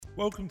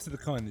Welcome to the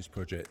Kindness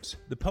Project,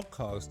 the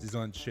podcast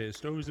designed to share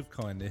stories of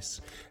kindness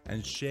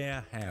and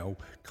share how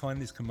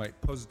kindness can make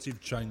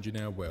positive change in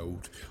our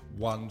world,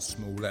 one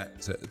small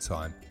act at a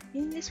time.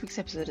 In this week's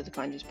episode of the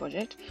Kindness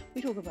Project,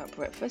 we talk about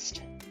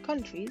breakfast,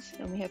 countries,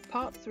 and we have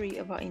part 3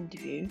 of our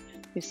interview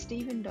with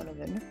Stephen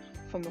Donavan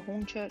from the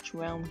Hornchurch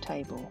Round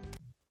Table.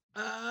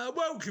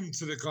 Welcome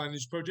to the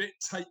Kindness Project,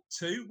 take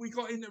 2. We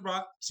got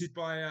interrupted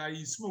by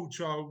a small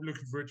child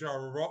looking for a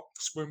jar of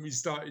rocks when we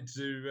started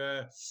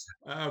to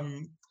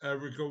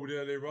record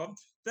earlier on.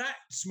 That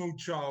small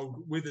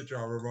child with a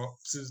jar of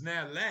rocks has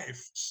now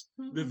left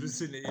the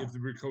vicinity of the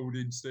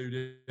recording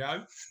studio.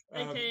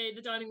 AKA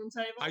the dining room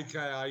table.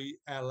 AKA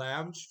our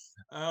lounge.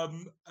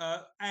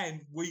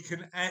 And we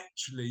can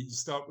actually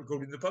start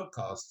recording the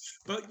podcast.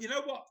 But you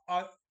know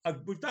what?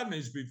 We've done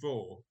this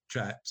before,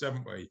 chaps,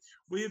 haven't we?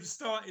 We have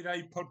started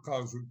a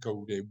podcast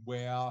recording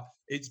where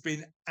it's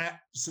been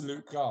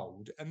absolute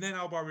gold. And then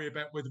I'll worry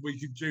about whether we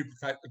can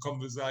duplicate the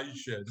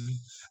conversation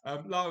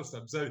last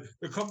time. So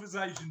the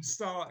conversation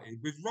started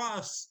with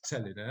Russ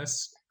telling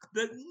us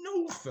that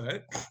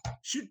Norfolk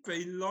should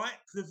be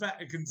like the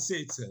Vatican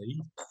City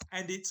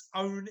and its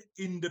own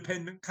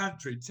independent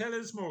country. Tell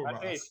us more,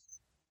 Russ.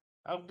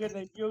 I'm going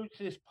to use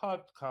this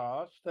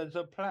podcast as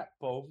a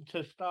platform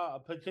to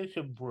start a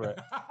petition for it.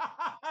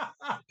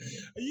 Are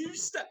you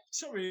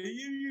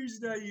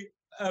using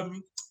a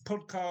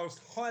podcast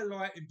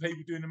highlighting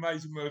people doing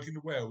amazing work in the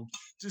world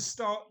to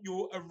start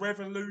a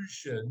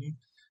revolution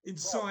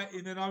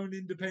inciting an own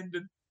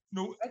independent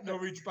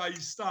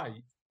Norwich-based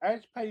state?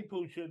 As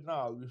people should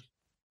know,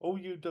 all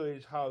you do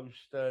is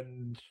host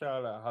and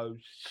Charlotte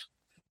hosts,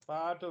 but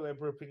I do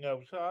everything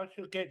else, so I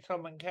should get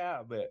something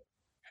out of it.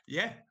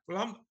 Yeah,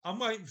 well, I'm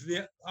waiting for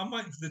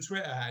the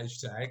Twitter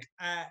hashtag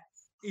at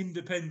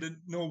Independent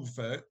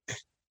Norfolk.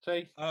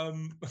 See,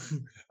 look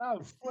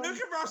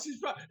at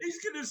Russ's. He's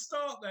going to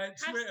start that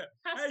Twitter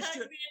hashtag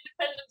the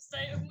independent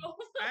state of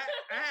Norfolk.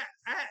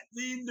 at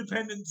the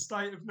independent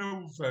state of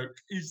Norfolk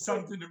is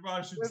something that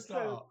Russ should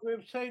start.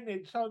 We've seen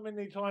it so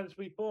many times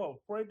before.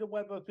 Free the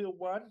Weatherfield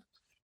one,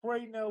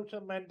 free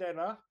Nelson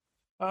Mandela.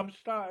 I'm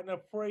starting a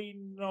free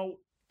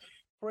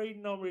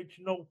Norwich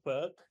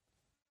Norfolk.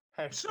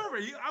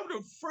 Sorry, hold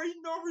on. Free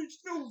Norwich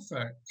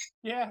Norfolk?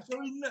 Yeah.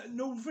 Sorry,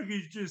 Norfolk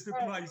is just a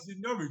place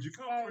in Norwich. You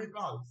can't free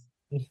both.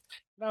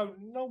 No,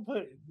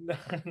 Norfolk.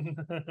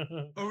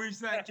 Or is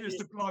that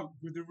just a bloke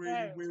with a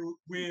really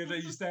weird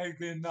East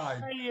Anglian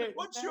name?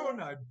 What's your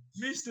name?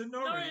 Mr.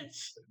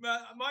 Norwich.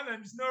 My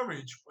name's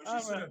Norwich.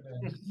 What's your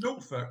surname?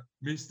 Norfolk.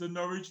 Mr.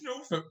 Norwich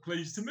Norfolk.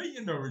 Pleased to meet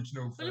you, Norwich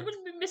Norfolk. Well, it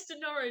wouldn't be Mr.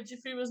 Norwich if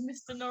he was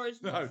Mr.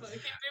 Norwich Norfolk.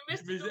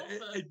 It'd be Mr.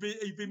 Norfolk.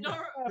 He'd be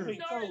Norwich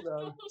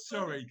Norfolk.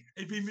 Sorry,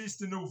 it'd be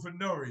Mr. Norfolk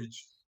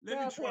Norwich. Let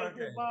me try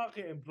again.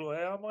 Market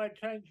employer, I might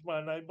change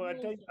my name by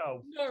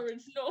default.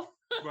 Norwich Norfolk.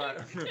 Right,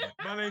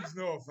 my name's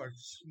Norfolk.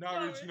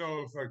 Norwich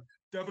Norfolk.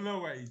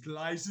 008,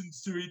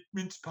 licensed to eat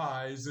mince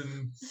pies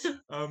and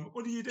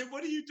what do you do?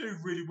 What do you do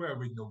really well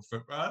with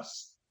Norfolk,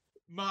 Russ?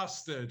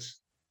 Mustard.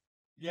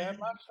 Yeah,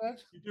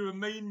 mustard. You do a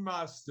mean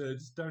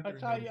mustard, don't you?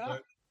 Potato.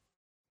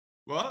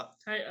 What?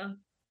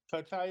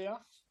 Potato.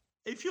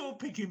 If you're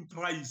picking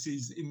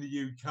places in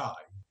the UK,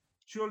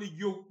 surely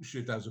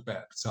Yorkshire does a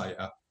better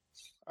potato.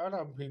 I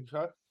don't think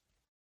so.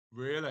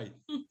 Really?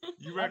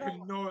 You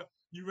reckon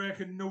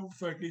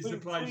Norfolk is the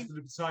place for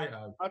the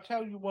potato? I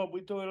tell you what, we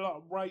do a lot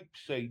of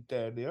rapeseed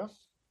down here.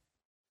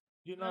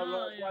 You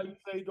know,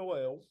 rapeseed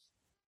oil.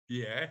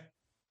 Yeah.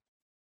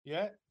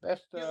 Yeah,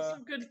 that's the. Got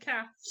some good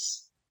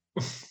calves.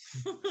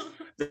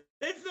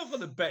 They've not got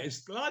the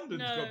best.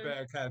 London's got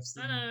better calves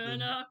than.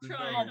 I'm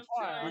trying.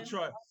 We'll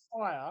try.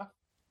 Fire.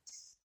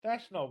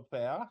 That's not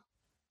fair.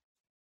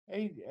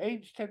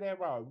 Each to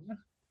their own.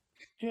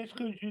 Just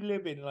because you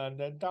live in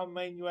London don't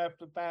mean you have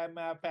to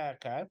badmouth our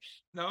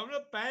calves. No, I'm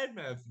not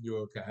badmouthing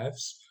your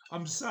calves.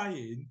 I'm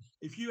saying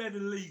if you had a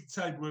league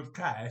table of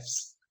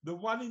calves, the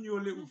one in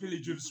your little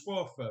village of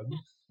Swaffham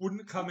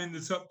wouldn't come in the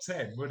top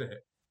 10, would it?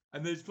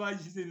 And there's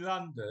places in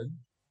London,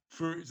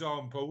 for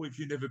example, if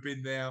you've never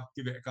been there,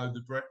 give it a go.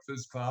 The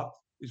Breakfast Club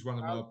is one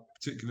of my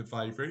particular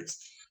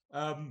favourites.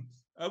 What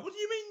do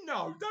you mean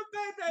no? Don't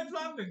badmouth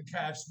London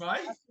calves,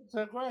 mate.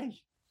 That's great.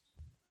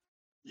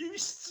 You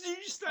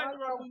stand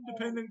around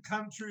independent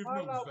country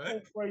of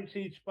Norfolk.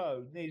 Gracie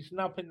Spoon is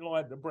nothing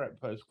like the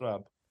Breakfast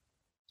Club.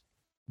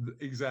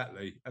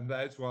 Exactly, and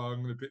that's why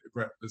I'm going to pick the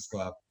Breakfast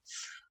Club.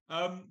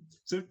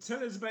 So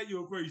tell us about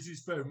your greasy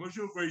spoon. What's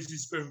your greasy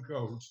spoon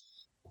called?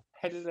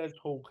 Peddler's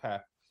Hall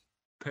Calf.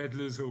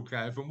 Peddler's Hall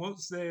Calf. And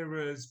what's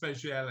their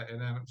speciality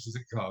and how much does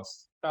it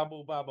cost?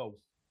 Double bubble.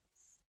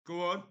 Go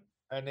on.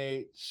 And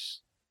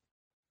it's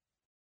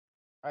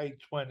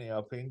 $8.20,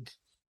 I think.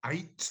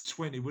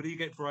 $8.20. What do you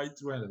get for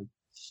 $8.20?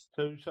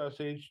 2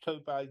 sausage, 2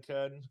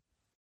 bacon,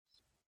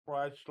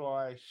 fried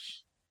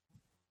slice,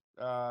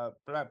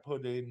 black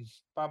pudding,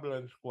 bubble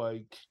and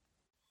squeak.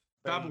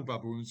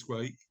 Bubble and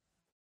squeak?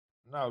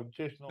 No,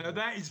 just not. Now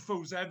that is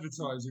false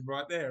advertising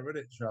right there, isn't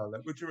it,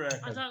 Charlotte? What do you reckon?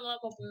 I don't like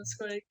bubble and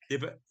squeak. Yeah,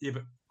 but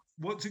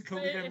what's it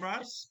called again,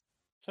 Russ?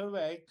 2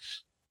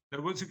 eggs.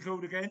 Now, what's it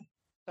called again?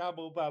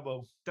 Double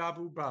bubble.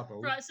 Double bubble.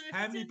 Right, so if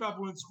How it's many in-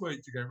 bubble and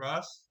squeak do you get,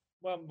 Russ?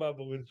 One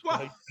bubble and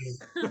What?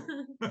 squeak.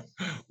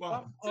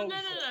 One. So no.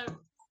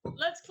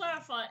 Let's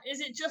clarify. Is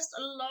it just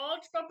a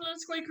large bubble and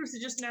squeak, or is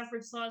it just an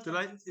average size? Do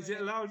they, is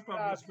it a large bubble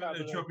and Large squeak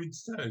they're bubble. chopping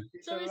too?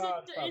 It's So a is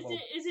large it bubble.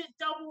 is it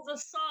double the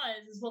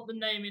size? Is what the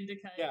name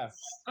indicates. Yeah.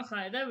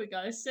 Okay, there we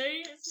go.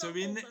 See. It's So not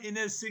in awesome.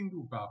 a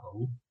single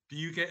bubble, do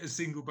you get a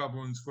single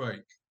bubble and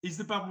squeak? Is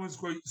the bubble and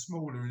squeak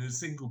smaller in a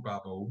single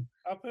bubble?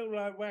 I feel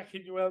like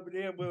whacking you over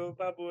the head with a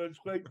bubble and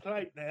squeak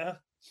plate now.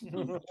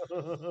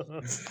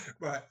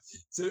 Right.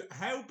 So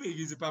how big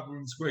is a bubble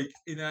and squeak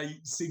in a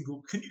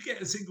single? Can you get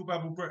a single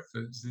bubble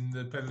breakfast in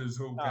the Peddler's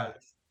Hall No. Cafe?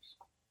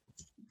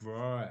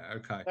 Right.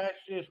 Okay. That's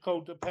just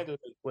called the peddler's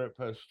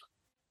breakfast.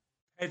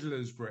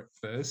 Peddler's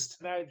breakfast.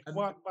 That's And-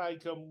 one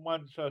bacon,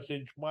 one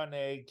sausage, one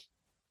egg,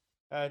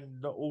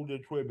 and all the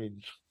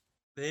trimmings.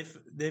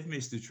 They've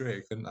missed a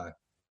trick, haven't they?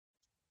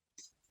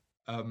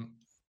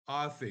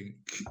 I think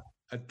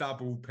a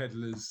double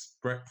peddler's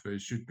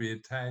breakfast should be a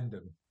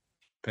tandem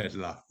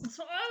peddler. That's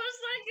what I was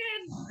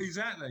thinking.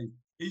 Exactly.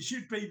 It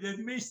should be they've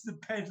missed the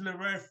peddler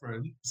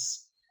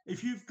reference.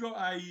 If you've got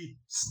a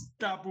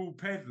double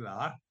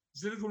peddler,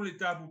 instead of calling it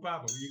double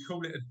bubble, you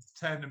call it a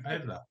tandem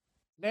peddler.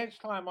 Next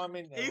time I'm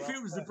in there, If it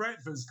was the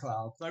Breakfast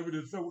Club, they would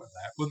have thought of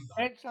that, wouldn't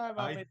they? next time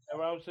I'm Aye. in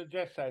there, I'll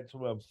suggest that to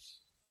them.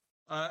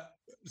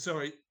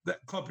 Sorry, that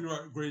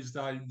copyright agrees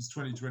names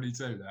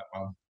 2022. That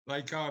one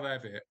they can't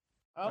have it.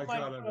 I'll I make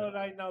can't have sure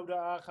they know that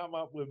I come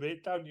up with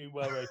it. Don't you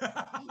worry.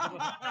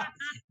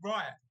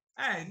 Right,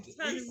 and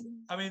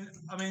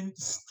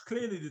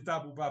clearly the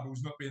double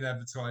bubble's not being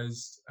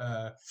advertised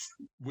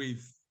with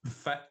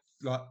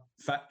factual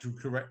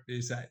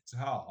correctness at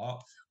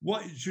heart.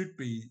 What it should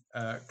be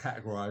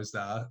categorised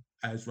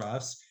as,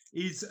 Russ,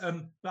 is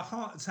the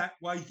heart attack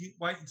waiting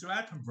to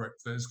happen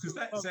breakfast, because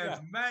that Oh, sounds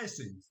yeah.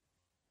 massive.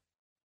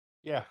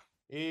 Yeah,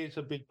 it is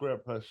a big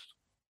breakfast.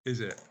 Is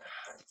it?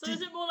 So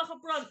is it more like a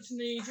brunch, and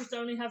then you just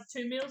only have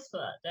 2 meals for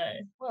that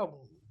day?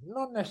 Well,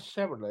 not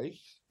necessarily.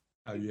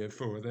 Oh yeah,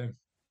 4 of them.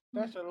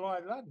 That's a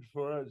light lunch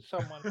for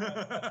someone.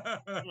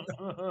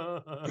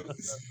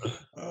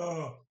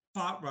 Oh,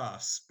 but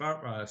Russ,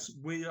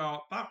 we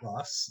are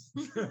Russ.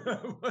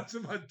 What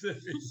am I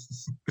doing?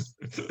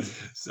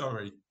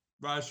 Sorry,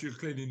 Russ, you're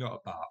clearly not a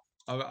butt.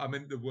 I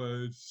meant the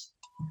words.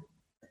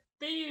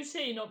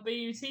 B-U-T, not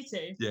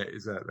B-U-T-T. Yeah,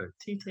 exactly.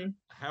 T-T.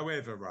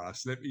 However,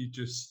 Russ, let me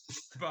just.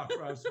 But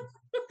Russ,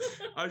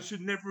 I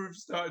should never have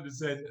started a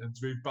sentence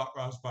with but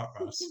Russ.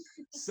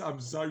 I'm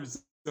so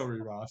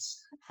sorry,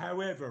 Russ.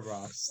 However,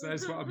 Russ,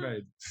 that's what I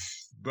meant.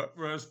 But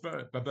Russ,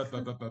 I'll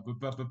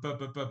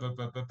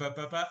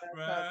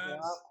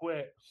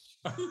quit.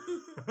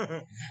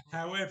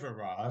 However,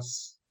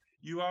 Russ,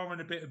 you are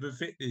on a bit of a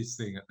fitness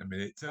thing at the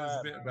minute. Tell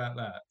us a bit about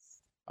that.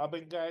 I've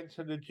been going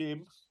to the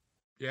gym,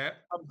 Yeah,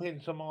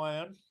 pumping some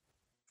iron,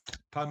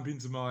 pumping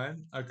some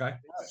iron. Okay,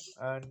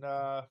 and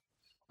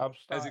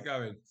how's it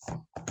going?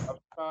 I've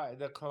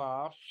started a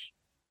class.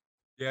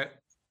 Yeah.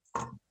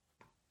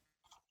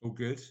 All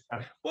good.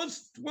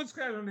 What's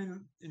going on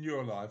in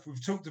your life?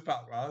 We've talked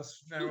about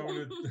Russ. Now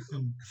I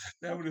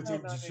want to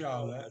talk to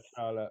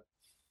Charlotte.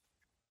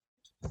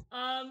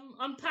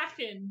 I'm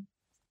packing.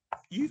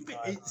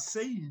 It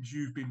seems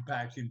you've been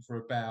packing for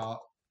about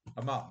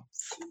a month.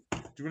 Do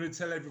you want to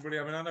tell everybody?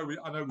 I mean, I know we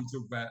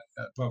talk about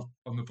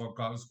on the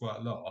podcast quite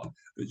a lot,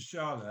 but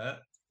Charlotte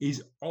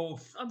is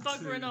off. I'm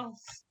buggering off.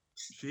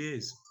 She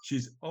is.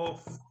 She's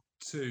off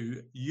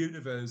to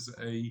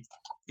university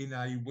in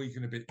a week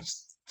and a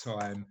bit's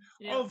time.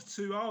 Yeah. Off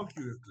to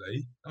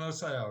arguably, and I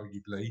say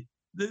arguably,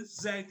 the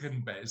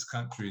second best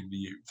country in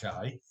the UK.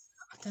 I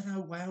don't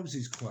know. Wales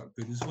is quite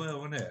good as well,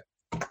 isn't it?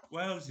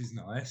 Wales is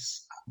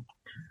nice.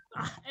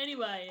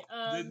 Anyway,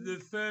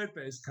 The third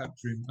best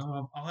country in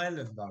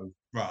Ireland, though,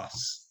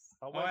 Russ.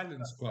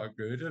 Ireland's quite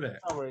good, isn't it?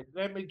 Sorry,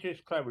 let me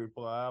just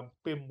clarify. I've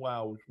been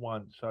Wales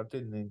once. I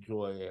didn't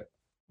enjoy it.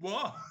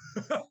 What?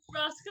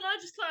 Russ, can I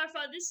just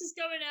clarify? This is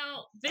going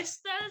out this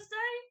Thursday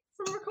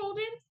from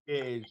recording.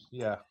 It is,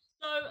 yeah.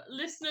 So,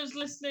 listeners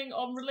listening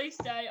on release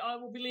day, I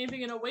will be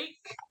leaving in a week.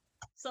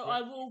 So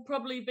I will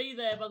probably be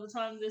there by the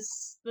time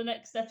the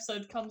next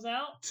episode comes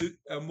out.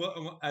 And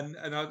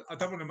I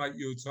don't want to make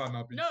your time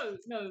up. No,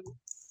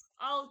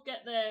 I'll get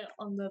there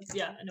on the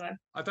Anyway,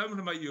 I don't want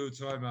to make your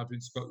time up in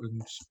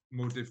Scotland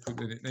more difficult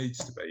than it needs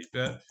to be.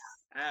 But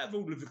out of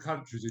all of the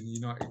countries in the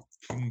United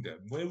Kingdom,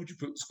 where would you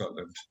put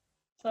Scotland?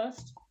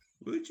 first.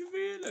 Would you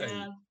really?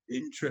 Yeah.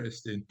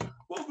 Interesting.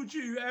 How would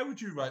you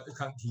rate the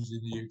countries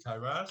in the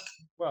UK, Raz?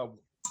 Well,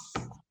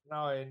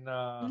 knowing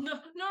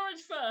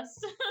Norwich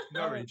first.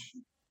 Norwich.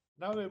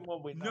 knowing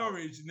what we know.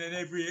 Norwich, and then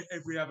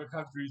every other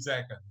country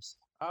second.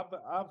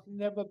 I've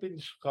never been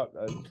to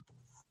Scotland.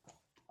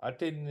 I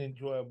didn't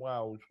enjoy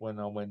Wales when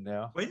I went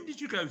there. When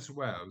did you go to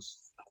Wales?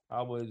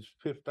 I was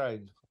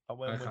 15. I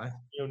went with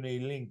Uni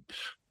Links,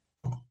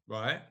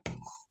 Right.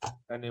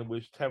 and it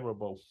was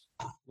terrible.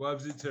 Why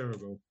was it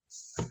terrible?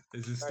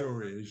 There's a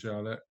story here,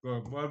 Charlotte. Go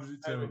on, why was it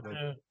terrible?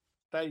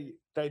 they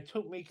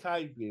took me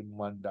caving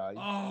one day.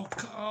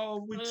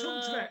 We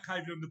talked about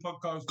caving on the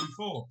podcast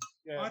before.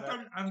 Yeah, I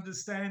don't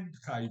understand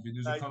caving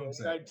as a they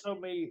concept. took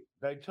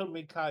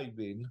me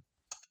caving.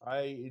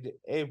 I hated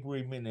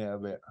every minute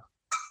of it.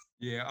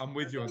 Yeah, I'm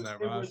with you on that,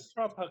 It was Russ.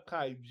 proper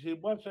caves.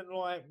 It wasn't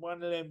like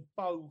one of them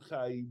faux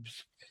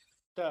caves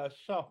that are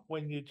soft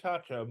when you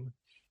touch them.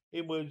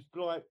 It was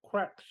like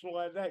cracks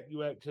like that you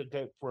had to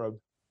get through.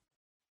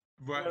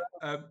 Right.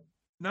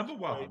 Number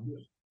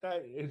one.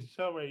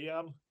 Sorry,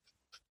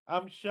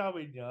 I'm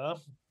showing you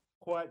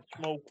quite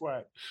small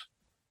cracks.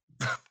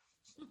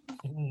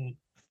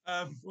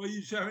 What are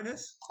you showing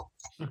us?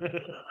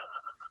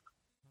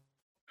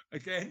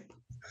 Again?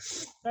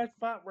 That's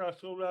butt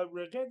rust all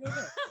over again, isn't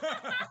it?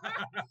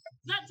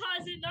 That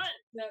ties in,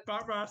 no?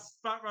 Butt Russ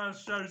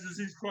shows us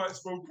his quite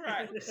small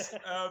cracks.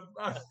 I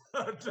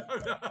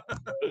don't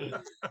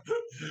know.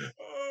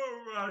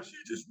 Oh, Russ, you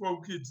just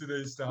walk into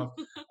this stuff.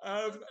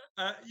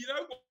 You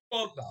know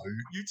what, though?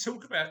 You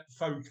talk about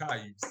faux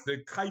caves.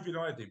 The caving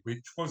I did,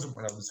 which wasn't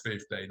when I was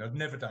 15. I'd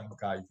never done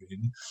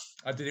caving.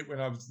 I did it when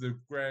I was the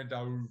grand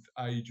old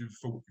age of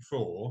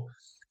 44.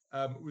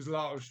 It was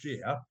last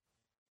year.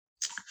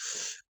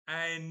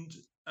 And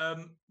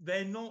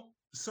they're not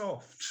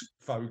soft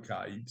faux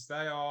caves.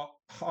 They are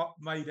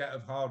made out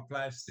of hard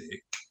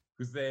plastic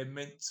because they're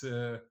meant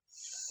to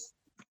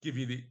give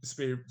you the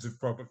experience of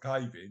proper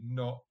caving,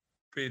 not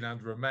being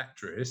under a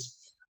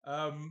mattress.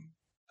 I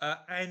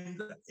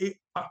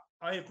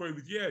agree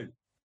with you.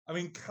 I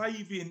mean,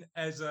 caving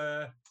and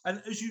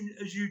as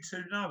you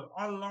two know,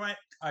 I like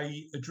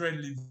a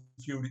adrenaline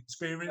fueled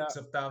experience.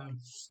 Yeah. I've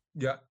done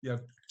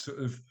sort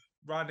of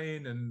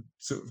running and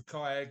sort of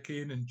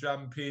kayaking and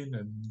jumping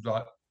and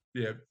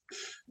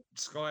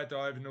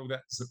skydiving, all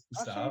that sort of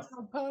stuff. I see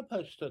no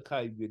purpose to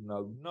caving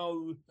though.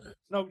 No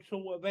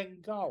sort of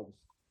end goal.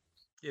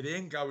 Yeah, the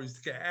end goal is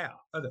to get out,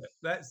 isn't it?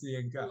 That's the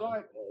end goal.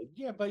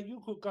 But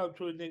you could go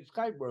to an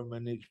escape room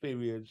and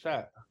experience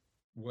that.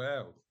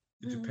 Well,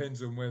 it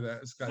depends on where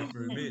that escape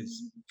room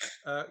is.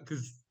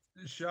 Because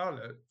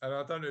Charlotte, and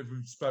I don't know if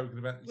we've spoken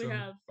about this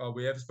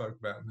we have spoken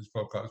about it on this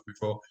podcast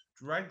before,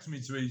 drags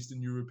me to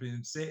Eastern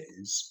European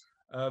cities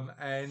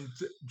and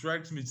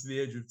drags me to the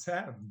edge of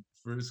town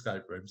for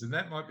escape rooms. And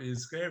that might be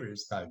as scary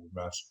as caving,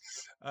 Rush.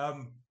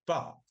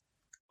 But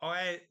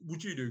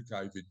would you do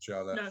caving,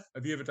 Charlotte? No.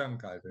 Have you ever done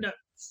caving? No.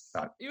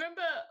 You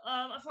remember,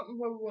 I can't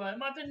remember where we were. It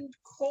might have been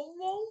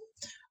Cornwall.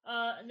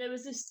 And there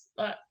was this,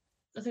 I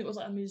think it was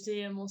like a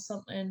museum or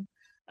something.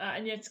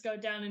 And you had to go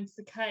down into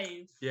the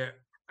cave. Yeah.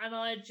 And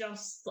I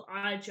just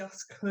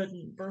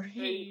couldn't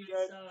breathe.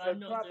 So I'm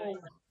not doing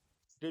that.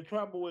 The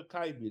trouble with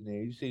caving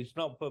is it's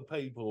not for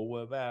people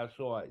with our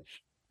size.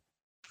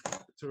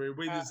 So are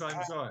we the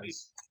same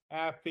size?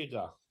 Our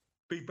figure.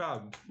 Big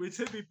boned. We're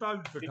too big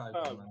boned for caving.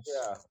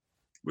 Yeah.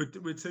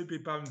 We're too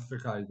big boned for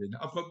caving.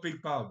 I've got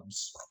big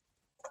bones.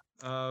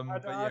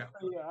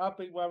 I'd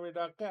be worried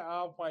I'd get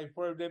halfway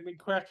through, then my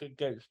cracker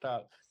gets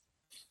stuck.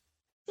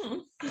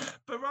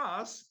 But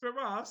Russ,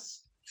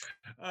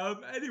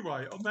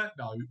 anyway, on that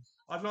note,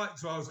 I'd like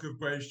to ask a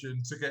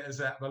question to get us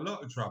out of a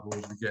lot of trouble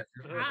as we get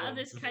out of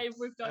this cave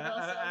we've got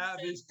ourselves out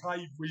of this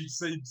cave we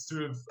seem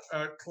to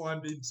have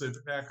climbed into,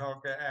 but now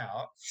can't get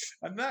out.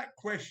 And that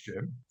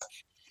question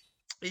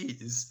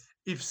is: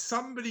 if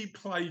somebody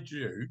played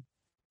you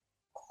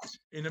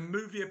in a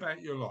movie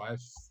about your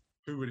life,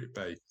 who would it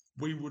be?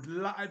 We would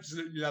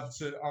absolutely love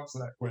to answer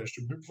that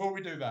question. But before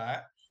we do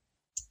that,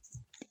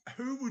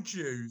 who would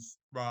you,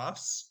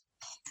 Russ,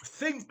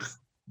 think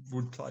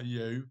would play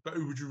you, but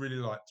who would you really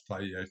like to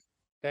play you?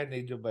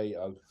 Danny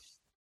DeVito.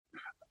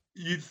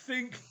 You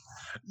think?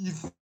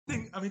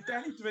 I mean,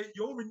 Danny DeVito.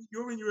 You're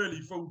in your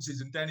early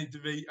 40s, and Danny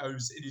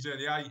DeVito's in his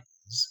early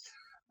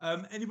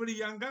 80s. Anybody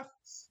younger?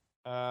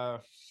 I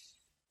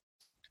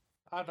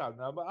don't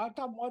know, but I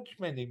don't watch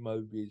many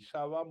movies,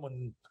 so I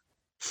wouldn't.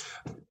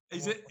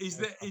 Is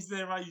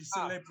there a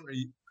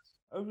celebrity?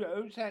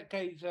 Who's that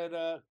geezer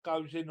that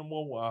goes in the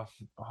water?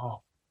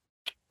 Oh,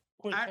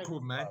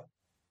 Aquaman.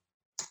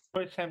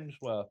 Chris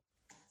Hemsworth.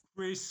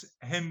 Chris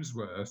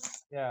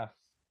Hemsworth. Yeah.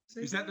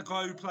 Is that the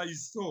guy who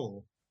plays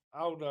Thor?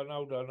 Hold on.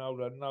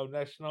 No,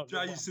 that's not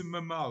Jason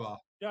Momoa.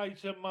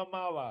 Jason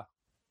Momoa.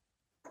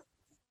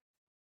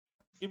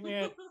 Give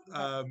me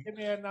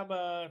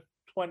another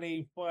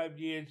 25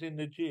 years in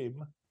the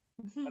gym,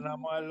 and I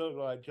might look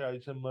like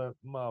Jason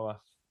Momoa.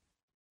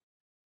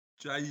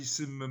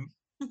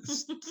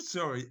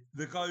 Sorry,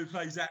 the guy who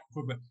plays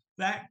Aquaman.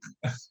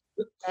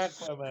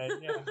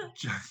 Aquaman, yeah.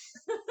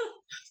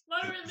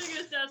 My thing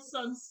is that's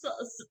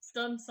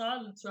stunned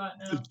silence right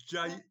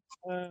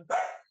now.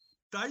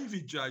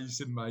 David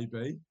Jason,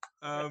 maybe.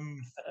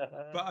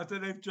 But I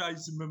don't know if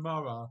Jason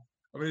Momoa.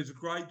 I mean, it's a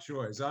great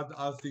choice.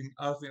 I think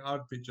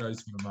I'd pick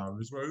Jason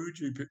Momoa as well. Who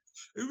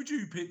would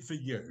you pick for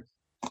you?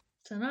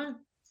 Don't know.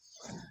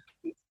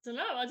 I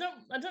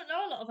don't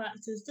know a lot of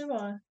actors, do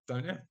I?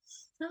 Don't you?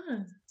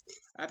 No.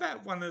 How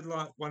about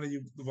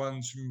the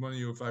ones from one of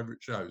your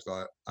favourite shows,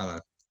 like I don't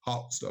know,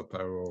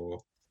 Heartstopper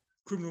or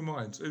Criminal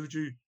Minds? Who would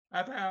you?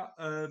 How about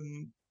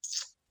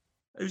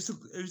Who's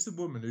the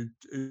woman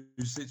who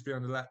sits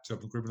behind the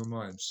laptop in Criminal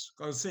Minds?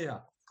 Go and see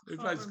her. Who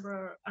Can't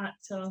remember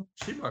actor.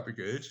 She might be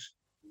good.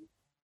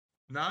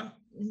 No?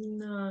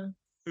 No.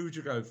 Who would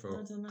you go for?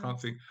 I don't know. Can't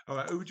think. All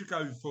right, who would you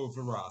go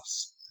for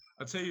us?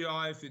 I tell you,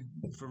 I think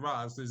for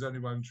us, there's only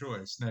one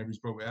choice. Now he's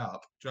brought it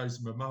up.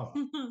 Jason Momoa.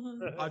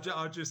 I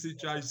just think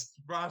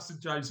Russ and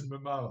Jason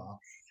Momoa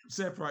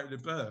separated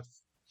at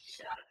birth.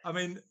 I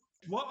mean,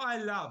 what I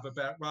love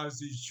about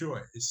Rose's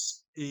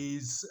choice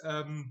is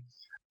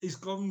he's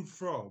gone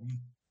from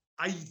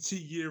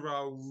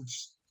 80-year-old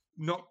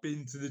not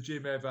been to the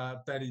gym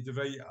ever, Danny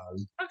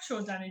DeVito. I'm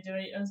sure Danny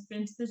DeVito's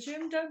been to the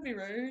gym. Don't be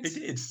rude. He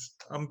did.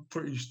 I'm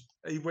pretty.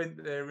 He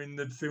went there in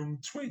the film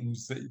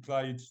Twins that he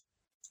played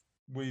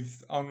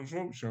with Arnold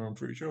Schwarzenegger. I'm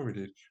pretty sure he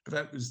did. But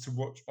that was to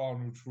watch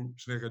Arnold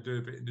Schwarzenegger do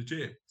a bit in the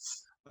gym.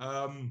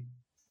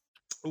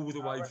 All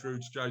the way through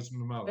to Jason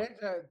Momoa.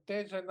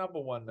 There's another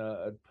one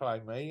that'd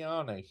play me,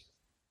 aren't he?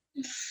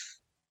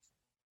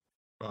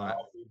 Right.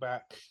 I'll be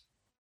back.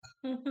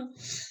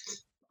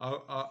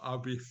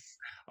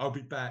 I'll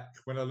be back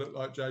when I look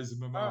like Jason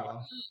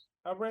Momoa.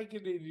 I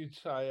reckon you'd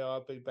say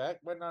I'll be back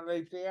when I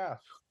leave the house.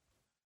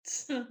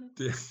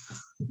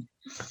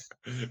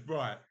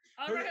 Right.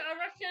 I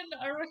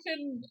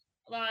reckon,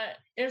 like,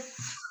 if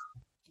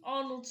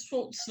Arnold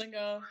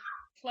Schwarzenegger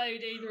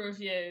played either of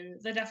you,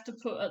 they'd have to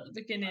put at the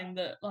beginning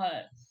that,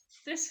 like,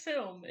 this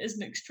film is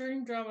an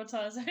extreme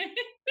dramatization.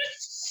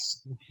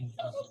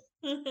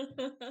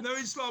 No,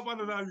 it's like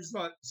one of those,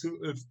 like,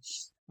 sort of,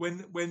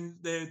 when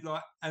they're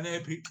like an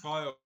epic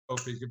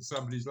biopic of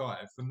somebody's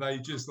life, and they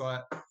just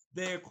like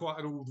they're quite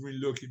an ordinary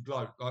looking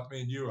bloke like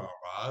me and you are,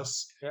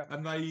 Russ,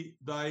 and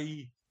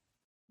they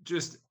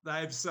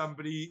have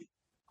somebody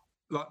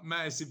like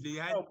massively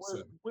handsome.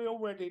 Well, we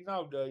already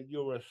know that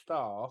you're a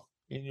star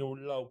in your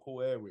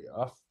local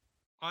area.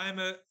 I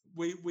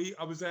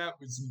was out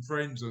with some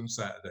friends on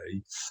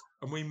Saturday,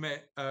 and we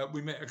met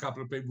a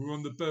couple of people. We were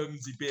on the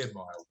Bermondsey Beer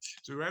Mile,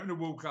 so we were having a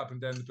walk up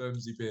and down the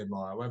Bermondsey Beer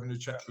Mile, having a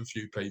chat with a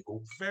few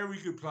people. Very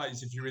good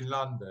place if you're in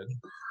London.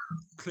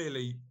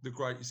 Clearly the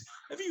greatest.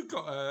 Have you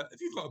got a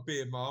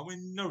beer mile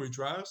in Norwich,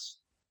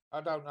 Rouse?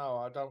 I don't know.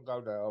 I don't go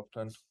there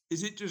often.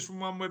 Is it just from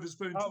one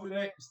Wetherspoon to the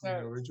next in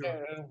Norwich?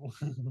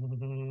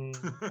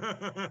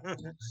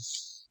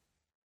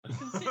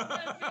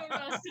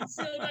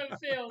 Conceal, don't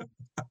feel.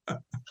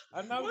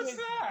 I know. What's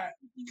that?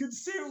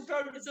 Conceal,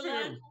 don't feel. It's a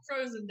line from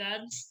Frozen,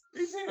 Dad.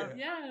 Is it?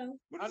 Yeah.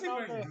 What does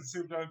it mean?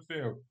 Conceal, don't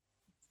feel.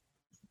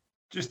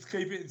 Just to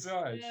keep it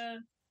inside. Yeah.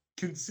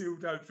 Conceal,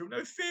 don't feel.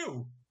 No,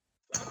 feel.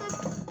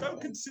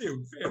 Don't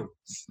conceal, feel.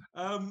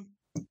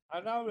 I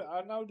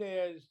know.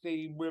 There's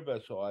the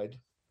Riverside,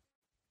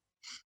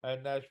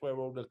 and that's where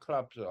all the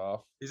clubs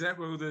are. Is that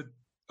where all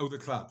the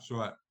clubs?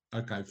 Right.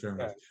 Okay, fair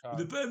enough. Well,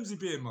 the Bermondsey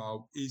Beer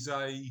Mile is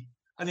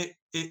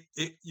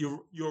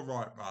you're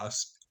right,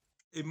 Russ.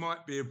 It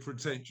might be a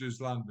pretentious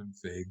London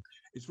thing.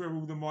 It's where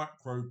all the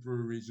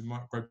microbreweries and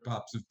micro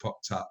pubs have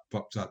popped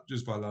up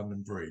just by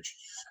London Bridge,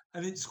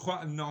 and it's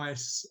quite a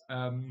nice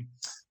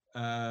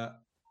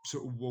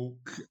sort of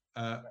walk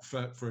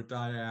for a day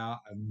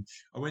out. And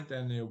I went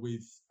down there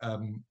with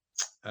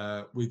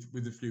a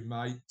few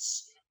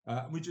mates.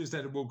 We just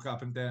had a walk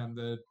up and down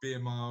the beer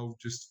mile,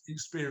 just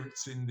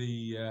experiencing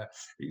the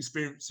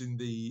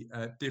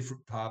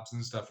different pubs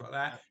and stuff like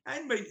that,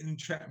 and meeting and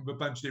chatting with a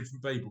bunch of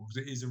different people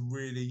because it is a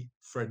really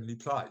friendly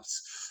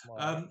place.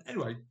 Wow.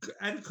 Anyway,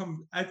 I've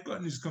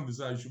gotten this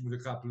conversation with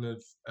a couple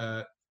of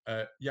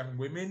young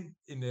women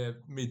in their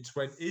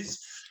mid-20s,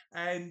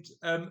 and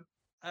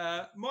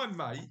my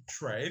mate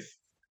Trev,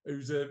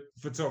 who's a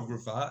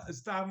photographer,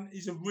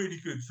 he's a really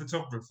good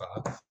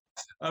photographer.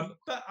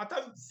 But I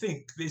don't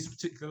think this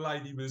particular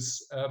lady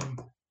was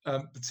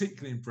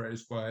particularly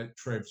impressed by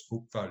Trev's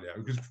portfolio,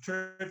 because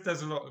Trev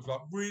does a lot of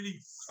like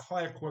really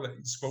high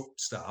quality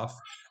sports stuff,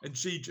 and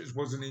she just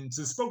wasn't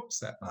into sports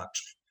that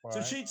much. Right.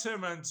 So she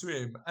turned around to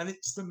him, and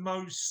it's the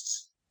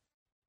most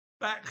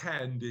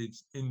backhanded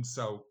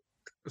insult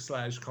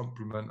 /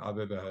 compliment I've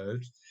ever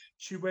heard.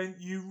 She went,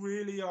 "You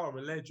really are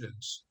a legend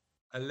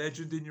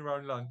in your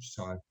own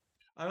lunchtime."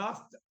 And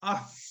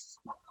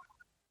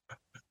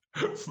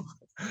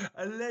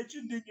a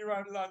legend in your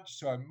own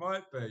lunchtime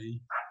might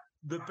be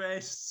the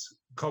best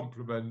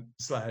compliment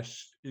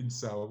 /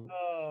 insult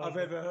I've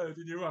ever heard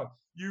in your life.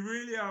 You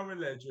really are a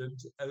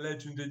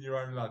legend in your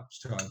own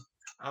lunchtime.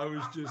 I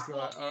was just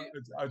like,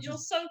 you're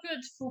so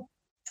good for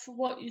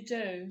what you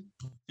do.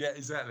 Yeah,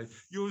 exactly.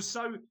 You're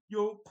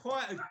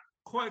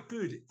quite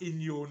good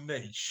in your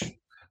niche.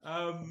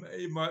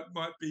 It might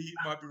be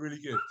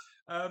really good.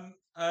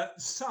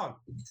 So.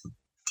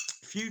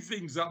 Few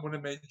things I want to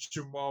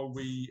mention while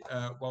we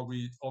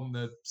on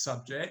the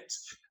subject,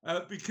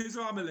 because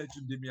I'm a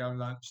legend in my own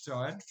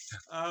lunchtime.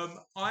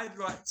 I'd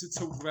like to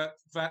talk about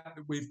the fact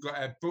that we've got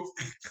our book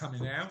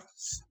coming out.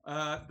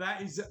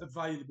 That is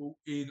available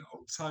in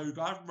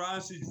October.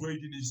 Raz is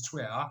reading his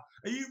Twitter. Are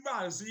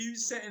you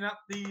setting up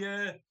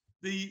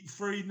the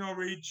Free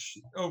Norwich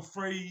or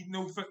Free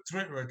Norfolk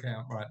Twitter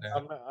account right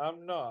now?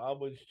 I'm not. I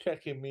was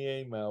checking my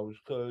emails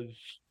because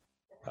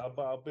but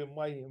I've been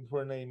waiting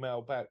for an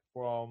email back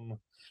from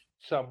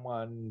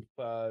someone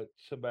for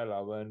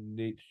Sabella, and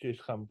it's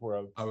just come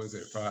through. Oh, is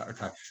it? Right,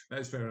 okay.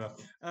 That's fair enough.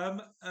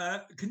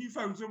 Can you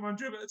focus on one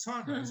job at a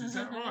time, Rose? Is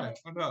that right?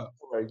 Or not?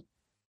 Sorry.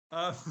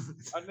 Um,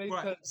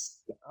 right.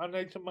 I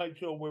need to make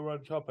sure we're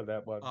on top of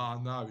that one. Oh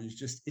no,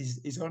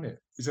 he's on it.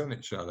 He's on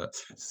it, Charlotte.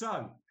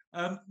 So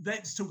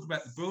let's talk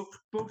about the book.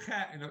 Book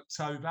out in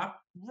October.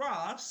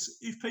 Russ,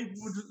 if people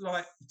would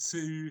like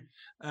to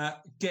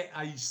get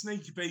a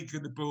sneaky peek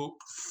of the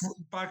book,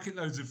 bucket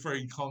loads of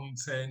free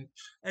content,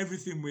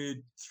 everything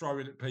we're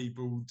throwing at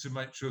people to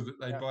make sure that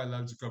they buy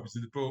loads of copies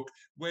of the book,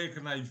 where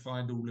can they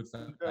find all of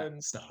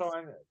that stuff?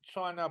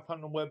 Sign up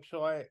on the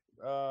website.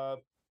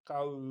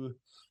 Go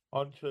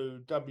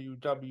onto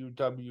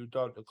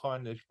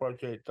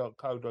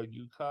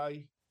www.thekindnessproject.co.uk.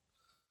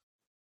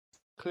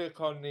 Click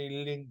on the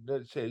link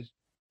that says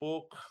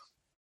book.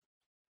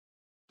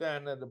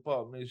 Down at the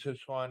bottom is a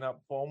sign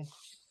up form.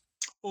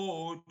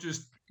 Or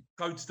just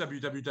go to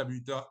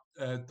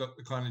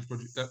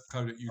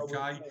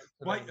www.thekindnessproject.co.uk.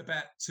 Wait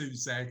about 2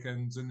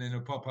 seconds and then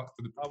it'll pop up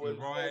for the book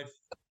to arrive.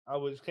 I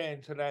was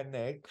getting to that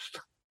next.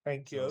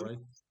 Thank you.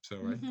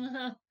 Sorry.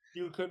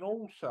 You can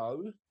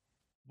also,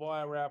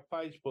 via our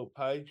Facebook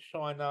page,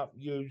 sign up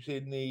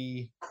using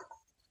the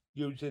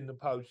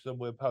posts that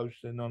we're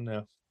posting on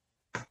there.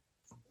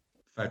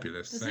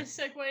 Fabulous. Does this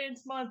segue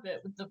into my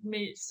bit with the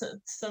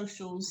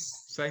socials?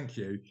 Thank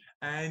you.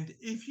 And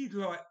if you'd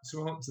like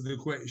to answer the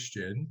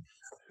question,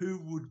 who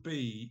would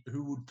play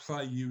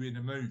you in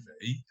a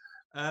movie?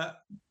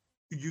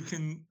 You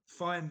can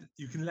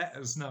let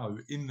us know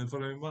in the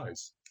following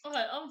ways.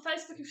 Okay, on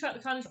Facebook, if you type the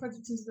Kindness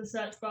Project into the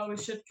search bar, we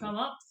should come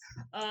up.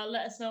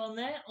 Let us know on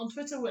there. On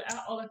Twitter, we're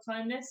at Ola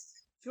Kindness.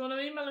 If you want to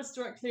email us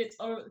directly, it's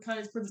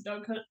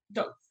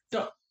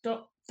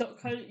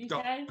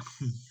ola@thekindnessproject.co.uk.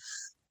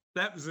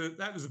 That was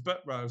a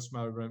butt roast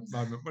moment,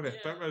 wasn't it?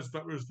 Yeah. Butt roast.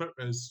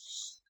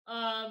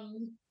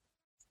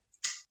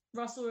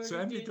 Russell so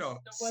many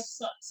dots. The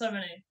website. So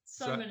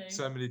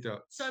many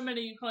dots. So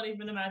many you can't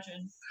even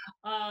imagine.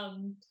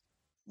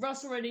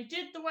 Russell already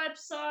did the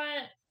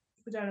website.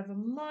 We don't have a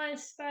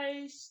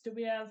MySpace. Do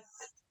we have?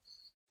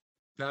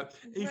 No.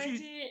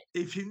 Reddit?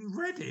 If you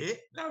Reddit,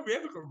 no, we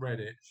haven't got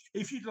Reddit.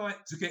 If you'd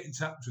like to get in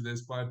touch with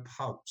us by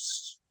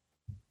post,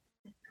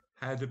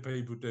 how do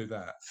people do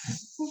that?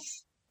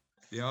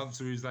 The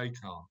answer is they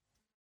can't.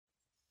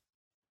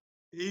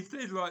 If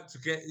they'd like to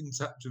get in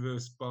touch with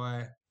us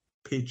by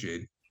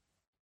pigeon,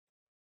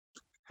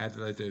 how do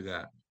they do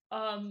that?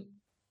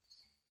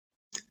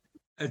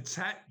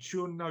 Attach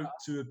your note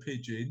to a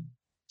pigeon,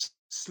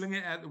 sling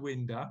it out the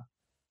window,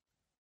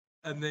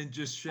 and then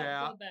just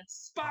shout,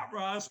 "Butt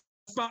Russ,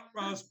 butt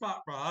Russ,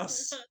 butt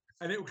Russ,"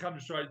 and it will come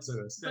straight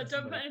to us. But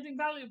don't put anything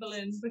valuable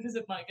in because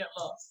it might get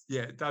lost.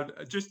 Yeah, don't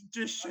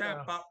just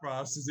shout "butt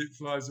Russ" as it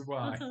flies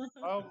away.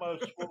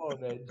 Almost swore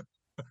then.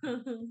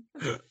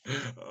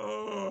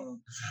 Oh,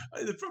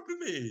 the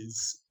problem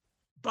is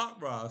butt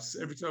Russ.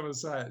 Every time I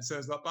say it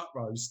sounds like butt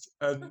roast,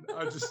 and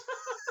I just.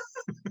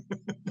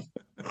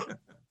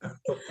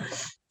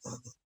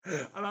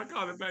 And I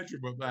can't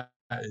imagine what that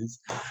is.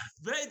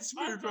 Let's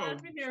move on.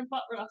 I've been hearing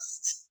butt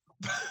rust.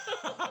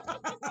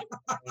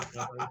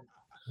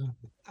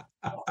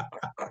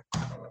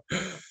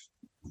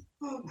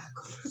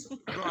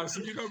 Right,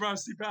 so you got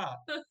rusty butt.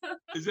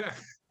 Is that?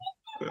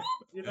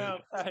 You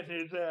know, that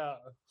is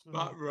out.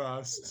 Butt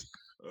rust.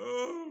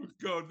 Oh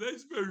God,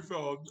 let's move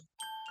on.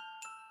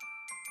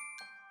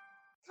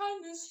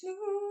 Kindness.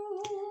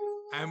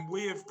 And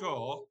we have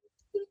got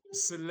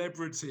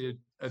Celebrity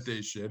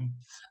Edition,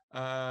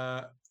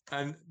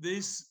 and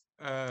this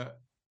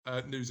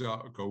news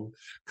article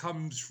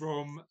comes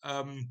from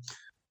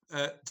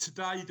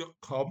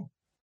today.com.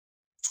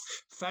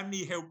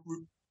 Family helped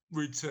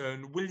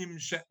return William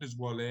Shatner's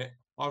wallet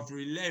after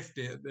he left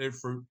it at their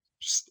fruit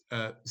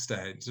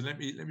stand. So let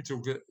me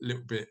talk a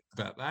little bit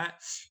about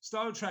that.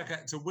 Star Trek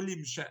actor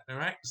William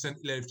Shatner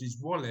accidentally left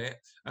his wallet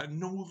at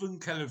Northern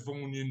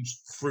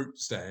California's fruit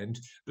stand,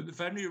 but the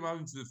family who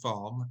owns the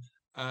farm,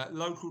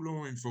 local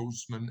law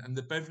enforcement and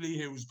the Beverly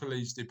Hills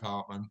Police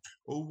Department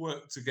all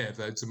worked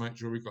together to make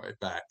sure we got it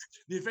back.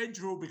 The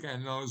adventure all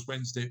began last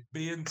Wednesday at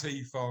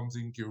B&T Farms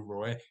in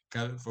Gilroy,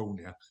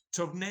 California.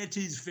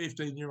 Tognetti's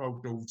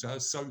 15-year-old daughter,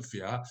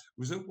 Sophia,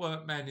 was at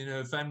work manning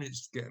her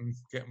family's getting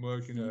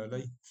working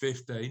early,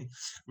 15,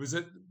 was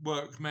at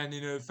work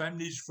manning her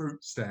family's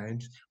fruit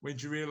stand when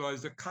she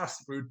realised a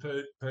customer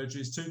had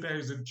purchased 2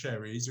 bags of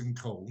cherries and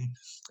corn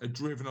had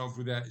driven off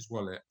without his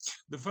wallet.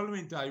 The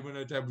following day, when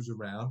her dad was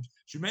around,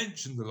 she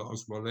mentioned the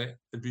lost wallet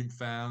had been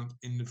found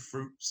in the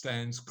fruit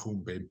stand's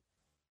corn bin.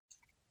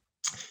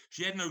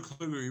 She had no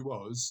clue who he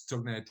was,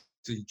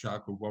 Tognetti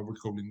chuckled while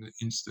recalling the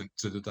incident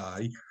to the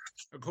day.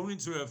 According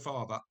to her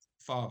father,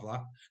 father,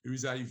 who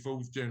is a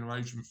fourth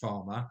generation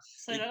farmer.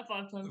 Say that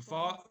 5 times.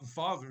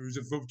 Father who's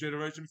a fourth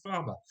generation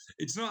farmer.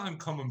 It's not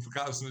uncommon for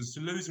customers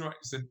to lose or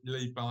accidentally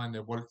leave behind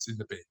their wallets in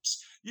the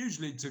bins.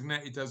 Usually,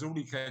 Tognetti does all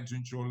he can to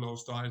ensure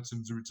lost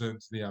items are returned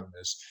to the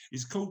owners.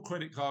 He's called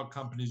credit card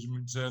companies and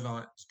return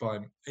items by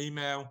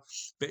email,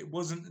 but it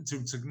wasn't until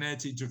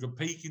Tognetti took a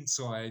peek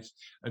inside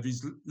of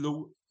his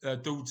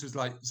daughter's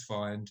latest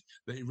find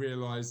that he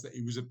realised that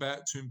he was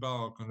about to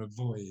embark on a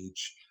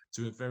voyage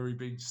to a very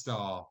big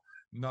star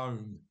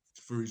known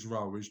for his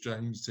role as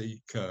James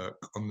T. Kirk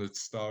on the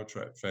Star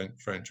Trek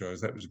franchise.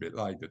 That was a bit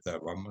late at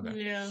that one, wasn't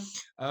it? Yeah.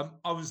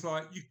 I was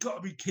like, you've got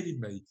to be kidding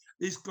me.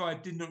 This guy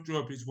did not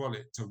drop his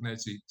wallet,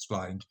 Tognetti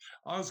explained.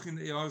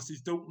 He asked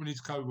his daughter and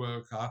his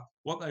co-worker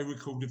what they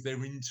recalled of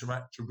their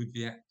interaction with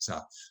the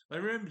actor. They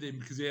remembered him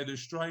because he had a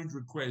strange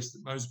request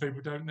that most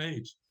people don't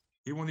need.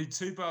 He wanted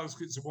 2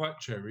 baskets of white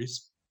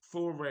cherries,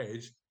 4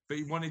 red, but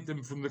he wanted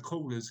them from the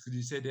coolers because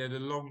he said he had a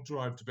long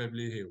drive to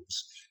Beverly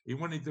Hills. He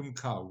wanted them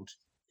cold.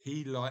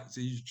 He likes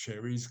his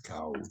cherries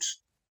cold.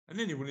 And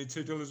then he wanted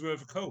 $2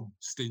 worth of coal,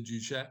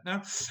 stingy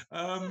Shatner.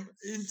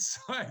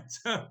 Inside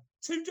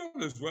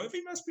 $2 worth,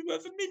 he must be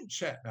worth a mint,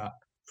 Shatner.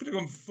 Could have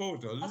gone for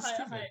 $4.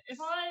 Okay.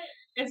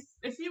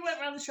 If you went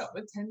around the shop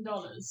with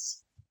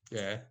 $10,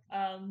 yeah.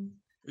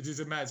 It is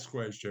a maths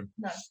question.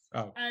 No.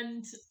 Oh.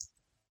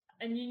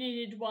 And you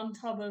needed 1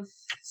 tub of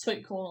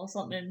sweet corn or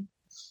something,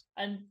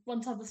 and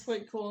 1 tub of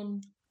sweet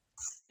corn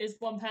is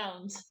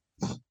 £1.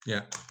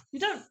 Yeah. You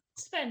don't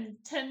spend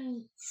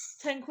 10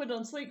 quid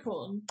on sweet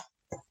corn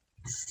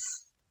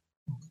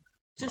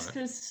just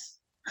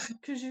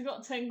because you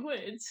got 10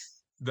 quid.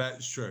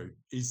 That's true.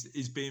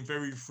 He's being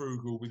very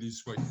frugal with his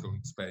sweet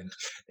corn spend.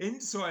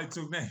 Inside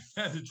Tognetti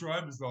had a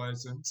driver's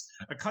license,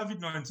 a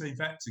COVID-19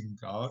 vaccine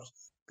card.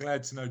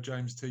 Glad to know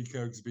James T.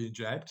 Kirk is being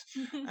jabbed,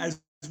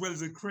 as well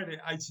as a credit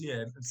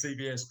ATM and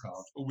CVS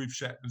card, all with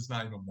Shatner's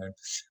name on them.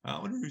 I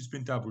wonder who's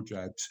been double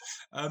jabbed.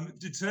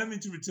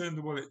 Determined to return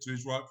the wallet to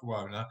his rightful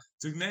owner,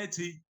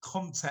 Tognetti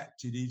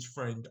contacted his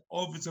friend,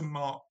 Officer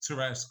Mark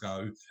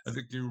Tarasco at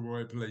the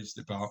Gilroy Police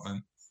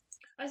Department.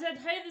 I said,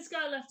 hey, this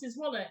guy left his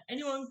wallet.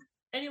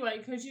 Anyway,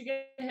 could you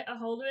get a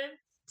hold of him?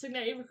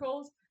 Tognetti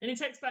recalled. And he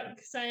texts back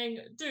saying,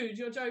 dude,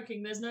 you're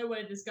joking. There's no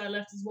way this guy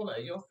left his wallet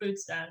at your food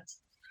stand.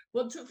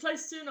 What took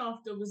place soon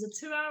after was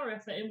a 2-hour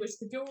effort in which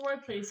the Gilroy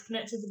Police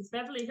connected with the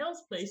Beverly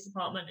Hills Police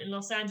Department in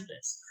Los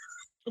Angeles.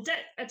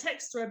 A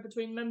text thread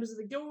between members of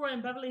the Gilroy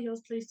and Beverly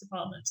Hills Police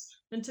Departments.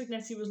 Then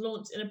Tognetti was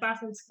launched in a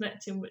battle to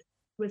connect him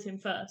with him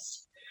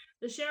first.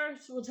 The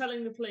sheriffs were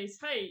telling the police,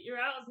 hey, you're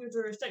out of your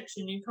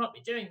jurisdiction. You can't be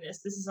doing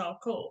this. This is our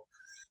call.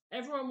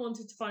 Everyone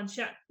wanted to find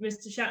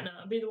Mr. Shatner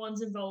and be the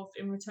ones involved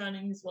in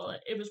returning his wallet.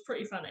 It was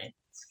pretty funny.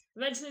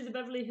 Eventually, the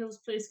Beverly Hills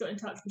Police got in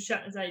touch with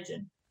Shatner's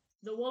agent.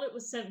 The wallet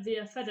was sent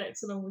via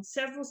FedEx along with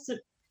several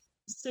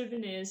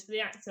souvenirs for the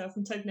actor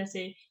from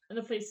Tognetti and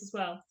the police as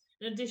well,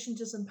 in addition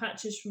to some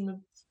patches from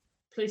the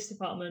police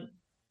department.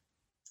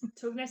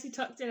 Tognetti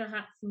tucked in a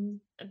hat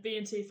from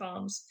B&T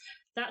Farms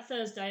that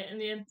Thursday, and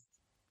the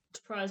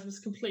enterprise was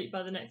complete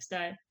by the next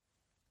day.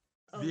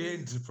 The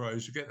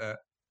Enterprise, you get that?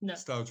 No.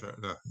 Star Trek,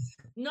 no.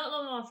 Not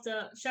long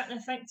after,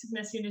 Shatner thanked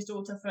Tognetti and his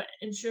daughter for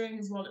ensuring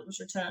his wallet was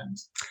returned.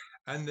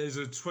 And there's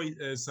a tweet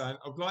there saying,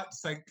 I'd like to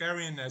thank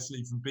Gary and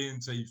Nestle from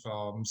B&T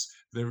Farms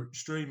for their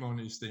extreme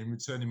honesty in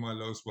returning my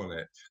lost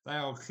wallet. They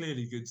are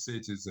clearly good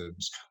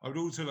citizens. I would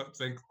also like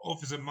to thank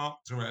Officer Mark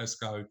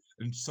Tarasco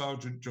and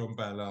Sergeant John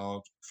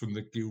Ballard from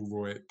the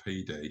Gilroy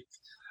PD.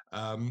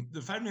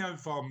 The family-owned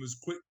farm was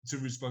quick to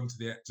respond to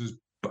the actor's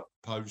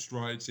post,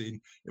 writing,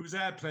 it was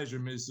our pleasure,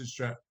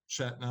 Mr.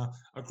 Shatner.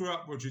 I grew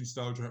up watching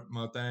Star Trek with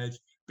my dad.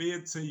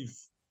 B&T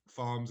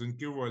Farms and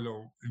Gilroy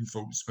Law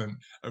Enforcement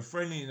are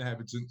friendly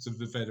inhabitants of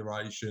the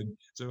Federation,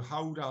 so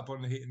hold up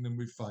on hitting them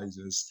with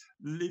phasers.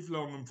 Live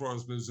long and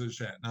prosper, Sir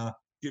Shatner.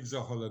 Give us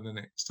a holler the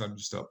next time you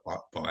stop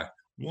by.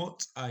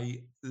 What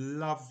a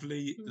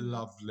lovely,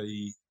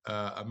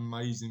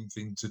 amazing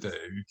thing to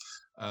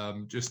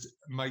do. Just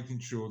making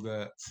sure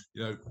that,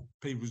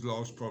 people's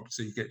lost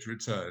property gets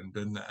returned.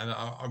 And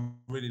I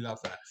really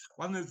love that.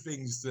 One of the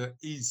things that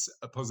is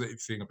a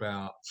positive thing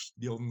about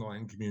the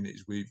online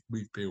communities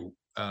we've built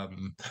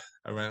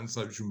around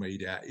social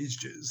media is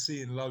just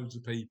seeing loads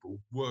of people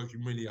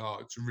working really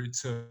hard to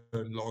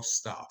return lost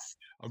stuff.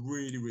 I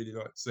really, really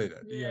like to see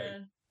that.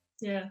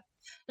 Yeah.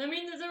 I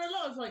mean, there are a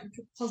lot of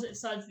positive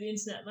sides of the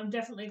internet, and I'm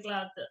definitely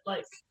glad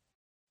that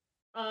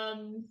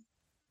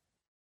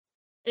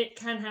it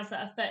can have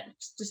that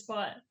effect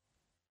despite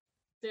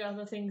the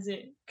other things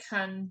it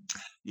can.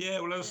 Yeah,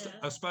 well,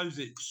 I suppose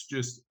it's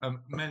just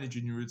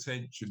managing your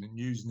attention and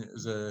using it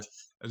as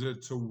a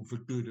tool for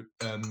good,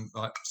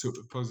 sort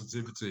of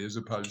positivity as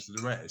opposed to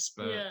the rest.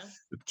 But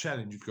the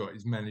challenge you've got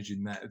is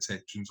managing that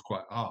attention is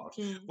quite hard.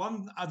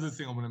 One other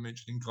thing I want to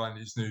mention in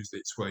Kindness News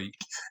this week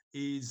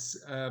is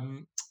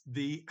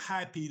the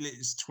Happy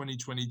List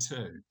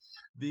 2022.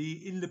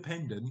 The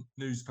independent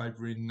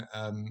newspaper in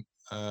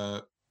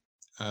the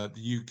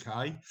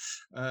UK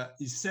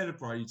is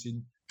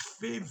celebrating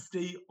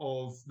 50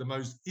 of the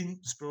most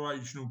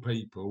inspirational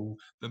people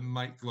that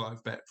make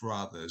life better for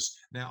others.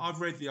 Now, I've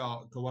read the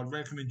article. I'd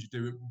recommend you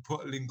do it. We'll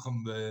put a link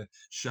on the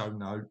show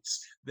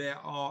notes. There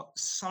are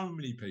so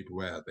many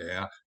people out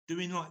there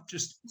doing like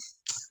just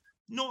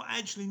not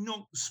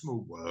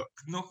small work,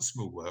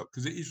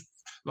 because it is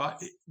like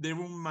they're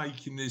all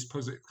making this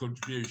positive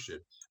contribution.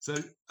 So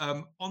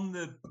on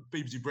the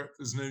BBC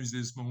Breakfast News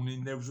this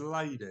morning, there was a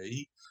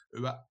lady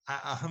who at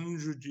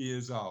 100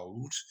 years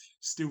old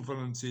still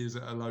volunteers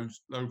at a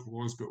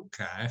local hospital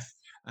cafe,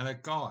 and a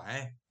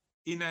guy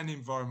in an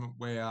environment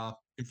where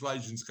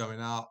inflation's going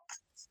up,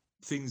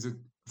 things are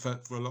for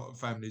a lot of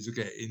families are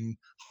getting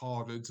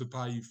harder to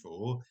pay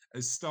for,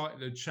 has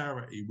started a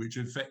charity which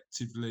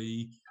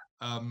effectively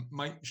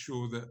make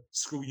sure that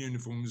school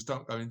uniforms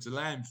don't go into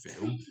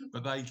landfill,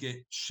 but they get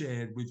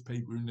shared with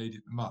people who need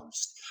it the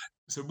most.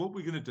 So what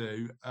we're going to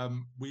do,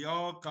 we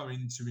are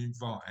going to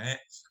invite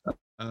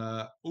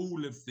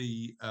all of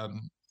the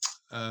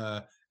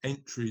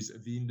entries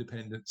of the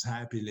Independent's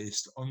Happy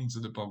List onto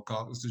the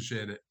podcast to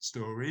share their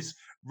stories.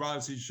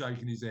 Raz is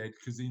shaking his head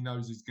because he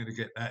knows he's going to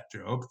get that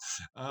job.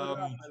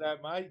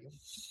 Mate.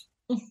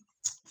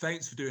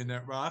 Thanks for doing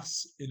that,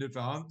 Russ, in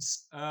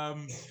advance.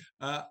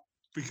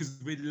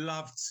 Because we'd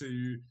love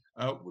to.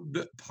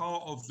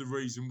 Part of the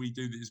reason we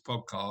do this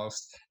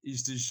podcast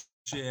is to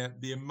share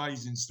the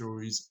amazing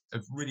stories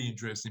of really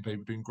interesting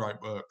people doing great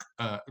work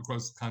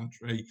across the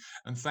country.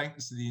 And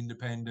thanks to the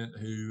Independent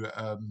who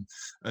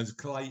has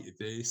collated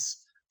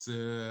this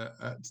to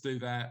do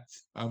that.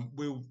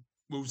 We'll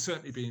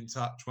certainly be in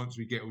touch once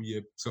we get all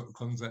your sort of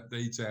contact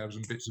details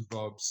and bits and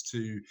bobs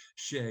to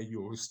share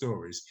your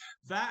stories.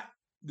 That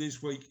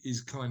this week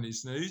is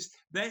Kindness News.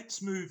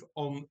 Let's move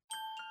on.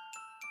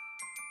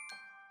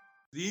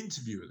 The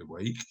interview of the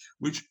week,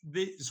 which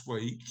this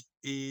week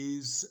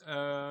is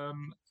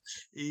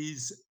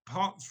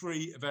part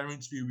 3 of our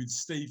interview with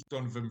Steve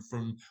Donavan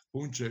from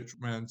Hornchurch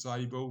Round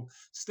Table.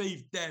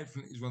 Steve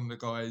definitely is one of the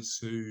guys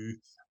who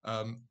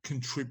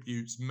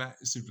contributes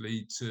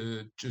massively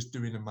to just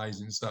doing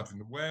amazing stuff in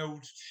the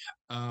world.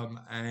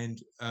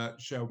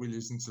 Shall we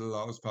listen to the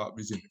last part of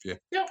his interview?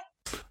 Yeah.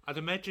 I'd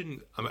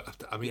imagine.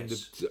 I mean,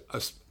 Yes. I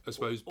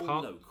suppose all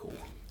part. local.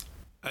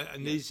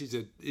 And this is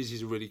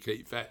a really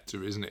key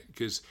factor, isn't it?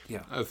 Because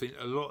Yeah. I think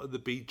a lot of the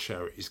big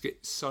charities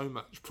get so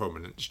much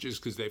prominence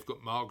just because they've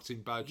got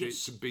marketing budgets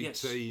Yes, and big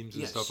yes, teams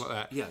and yes, stuff like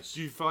that. yes.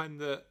 Do you find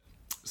that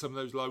some of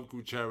those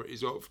local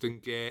charities often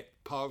get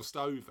passed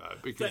over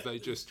because they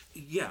just...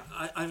 Yeah,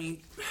 I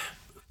mean,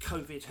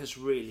 COVID has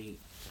really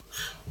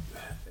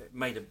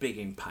made a big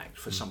impact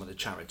for some of the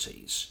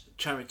charities.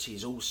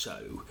 Charities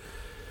also,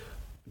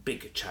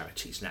 bigger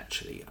charities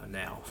naturally, are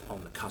now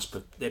on the cusp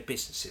of their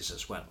businesses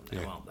as well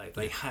now, aren't they?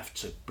 They have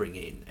to bring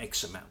in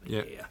X amount a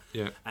year.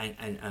 Yeah.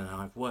 And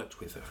I've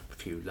worked with a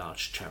few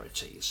large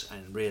charities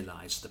and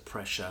realised the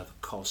pressure, the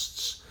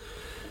costs,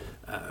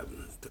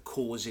 the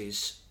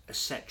causes,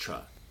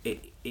 etc.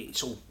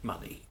 It's all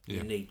money.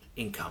 You need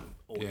income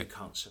or you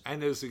can't survive.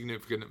 And a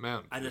significant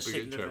amount. And a for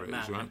bigger significant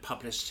amount,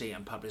 charities, right?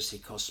 and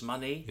publicity costs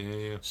money.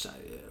 Yeah. So,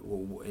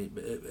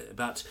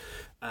 but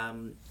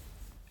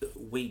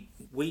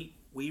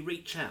we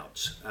reach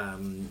out.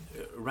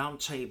 Round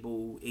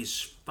Table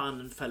is fun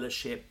and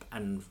fellowship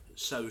and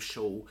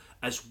social,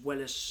 as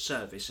well as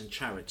service and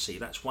charity.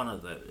 That's one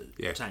of the.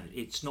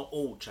 It's not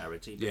all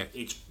charity, but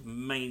its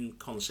main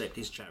concept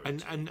is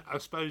charity. And I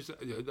suppose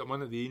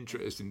one of the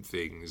interesting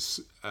things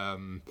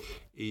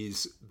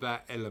is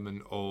that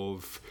element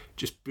of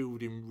just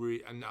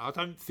building. And I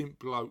don't think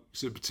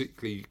blokes are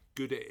particularly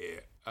good at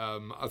it.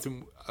 I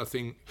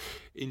think,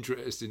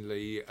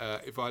 interestingly,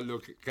 if I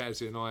look at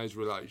Cassie and I's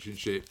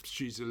relationship,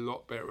 she's a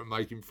lot better at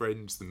making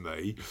friends than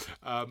me.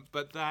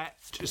 But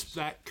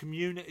that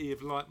community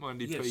of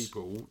like-minded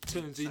people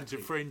turns into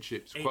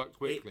friendships quite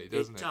quickly,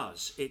 doesn't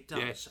it? It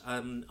does.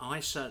 Yeah. I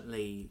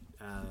certainly,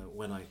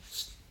 when I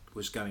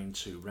was going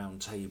to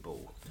Round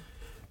Table,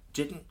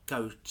 didn't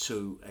go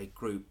to a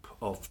group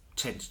of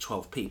 10 to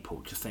 12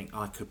 people to think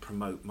I could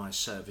promote my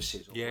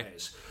services or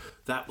wares.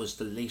 That was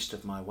the least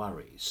of my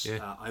worries.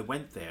 I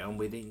went there, and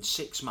within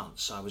 6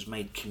 months I was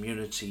made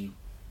community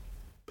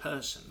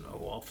person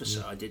or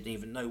officer. I didn't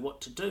even know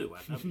what to do.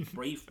 Nobody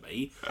briefed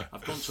me.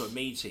 I've gone to a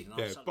meeting.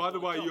 And By the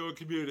way, you're a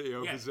community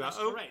officer. Yeah, that's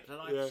correct. And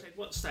I said,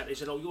 "What's that?" He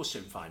said, "Oh, you'll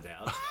soon find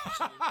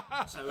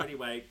out." So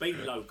anyway,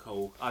 being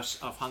local, I've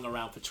hung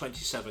around for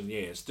 27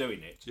 years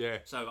doing it. Yeah.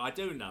 So I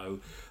do know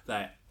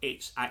that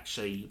it's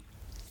actually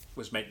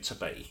was meant to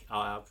be.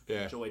 I've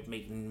enjoyed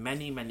meeting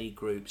many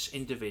groups,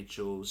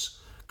 individuals,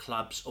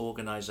 clubs,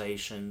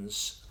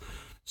 organisations,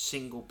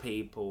 single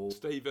people.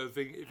 Steve, I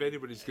think if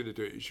anybody's going to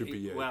do it, it should be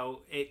you.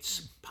 Well,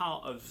 it's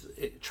part of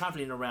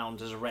travelling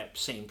around as a rep,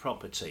 seeing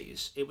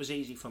properties. It was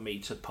easy for me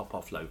to pop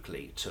off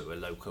locally to a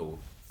local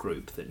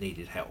group that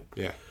needed help.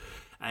 Yeah.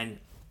 And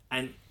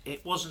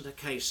it wasn't a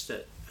case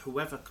that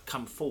whoever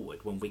come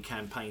forward when we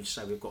campaigned to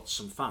say we've got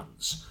some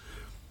funds,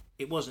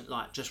 it wasn't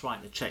like just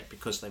writing a cheque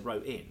because they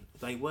wrote in.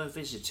 They were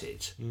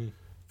visited.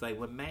 They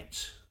were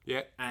met.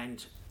 Yeah.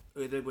 And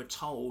they were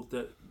told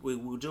that we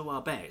will do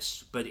our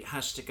best, but it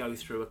has to go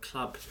through a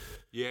club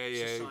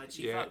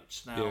society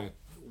vote. Now,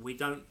 we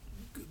don't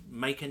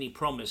make any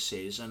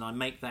promises, and I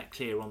make that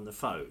clear on the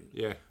phone,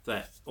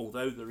 that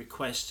although the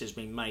request has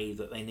been made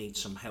that they need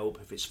some help,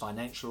 if it's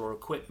financial or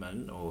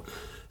equipment or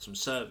some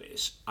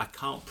service, I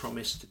can't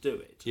promise to do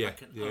it. I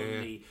can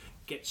only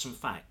get some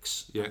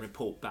facts and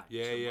report back to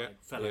my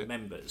fellow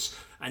members,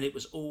 and it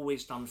was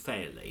always done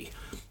fairly,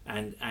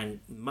 and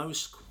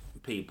most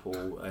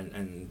people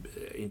and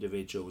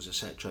individuals,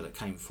 etc., that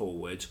came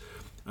forward,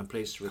 I'm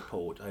pleased to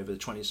report, over the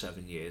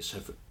 27 years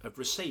have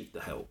received the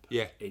help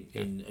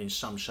in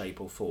some shape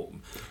or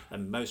form.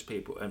 And most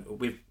people, and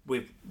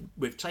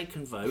we've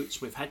taken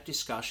votes, we've had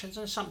discussions,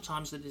 and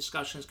sometimes the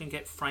discussions can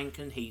get frank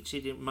and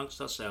heated amongst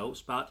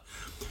ourselves, but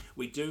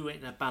we do it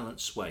in a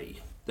balanced way,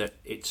 that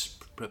it's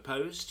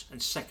proposed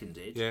and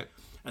seconded,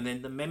 and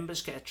then the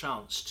members get a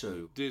chance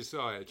to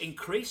decide,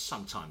 increase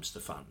sometimes the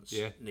funds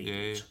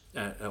needed,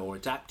 or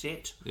adapt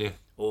it,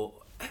 or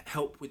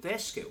help with their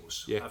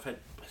skills. I've had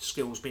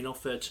skills being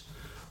offered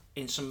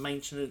in some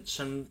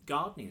maintenance and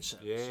gardening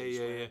services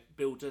where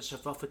builders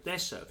have offered their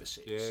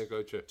services.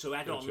 To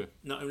add on,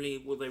 not only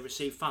will they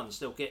receive funds,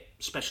 they'll get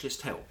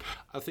specialist help.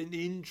 I think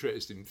the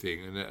interesting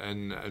thing,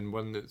 and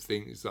one of the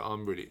things that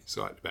I'm really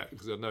excited about,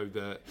 because I know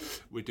that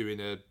we're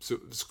doing a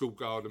sort of school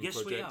garden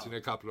project in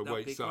a couple of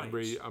weeks that I'm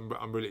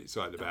really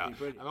excited about.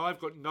 And I've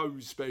got no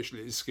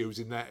specialist skills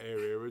in that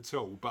area at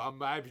all, but I'm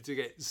happy to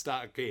get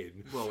stuck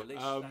in. Well, at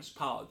least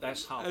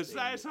that's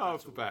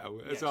half the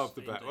battle. That's half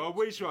the battle. I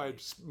wish I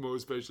had more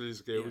specialist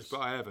skills,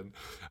 but I haven't.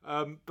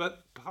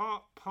 But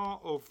part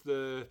of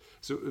the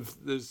sort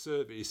of the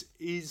service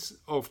is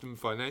often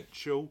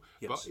financial,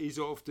 but is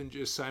often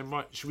just saying,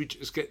 right, should we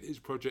just get this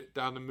project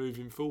done and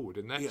moving forward?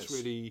 And that's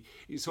really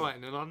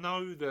exciting. And I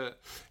know that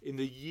in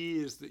the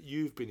years that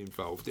you've been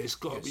involved, there's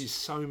got to be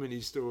so many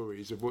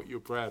stories of what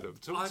you're proud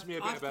of. Talk to me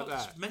a bit about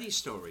that. Many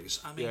stories.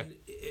 I mean,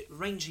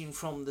 ranging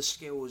from the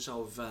skills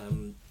of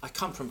I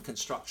come from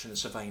construction and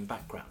surveying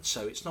background,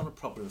 so it's not a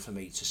problem for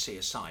me to see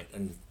a site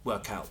and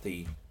work out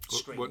the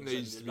what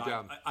needs to be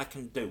done. I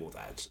can do all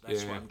that.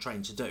 That's what I'm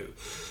trained to do.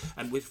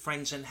 And with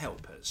friends and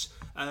helpers.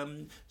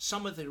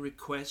 Some of the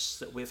requests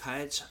that we've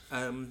had,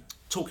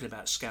 talking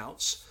about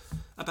scouts,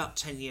 about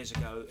 10 years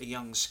ago, a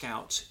young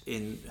scout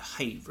in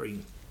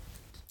Havering,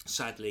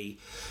 sadly,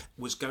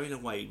 was going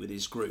away with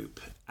his group,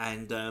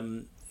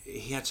 and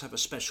he had to have a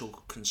special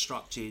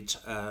constructed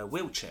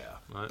wheelchair,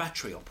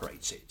 battery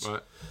operated.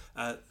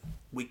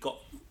 We got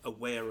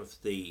aware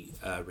of the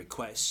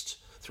request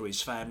through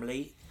his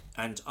family,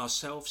 and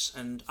ourselves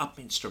and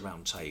Upminster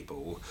Round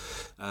Table.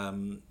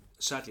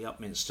 Sadly,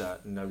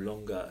 Upminster no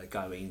longer are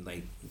going.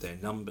 Their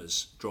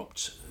numbers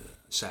dropped,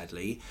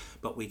 sadly,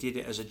 but we did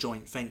it as a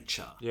joint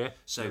venture.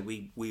 So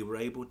we were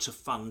able to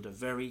fund a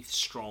very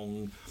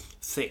strong,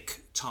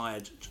 thick,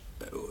 tired,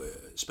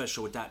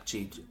 special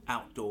adapted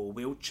outdoor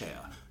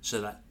wheelchair, so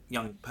that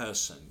young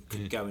person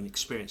could go and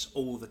experience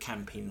all the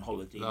camping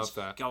holidays,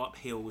 go up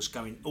hills,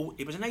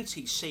 it was an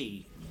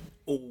ATC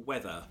all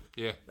weather.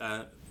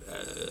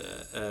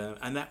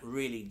 And that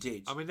really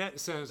did. I mean, that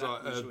sounds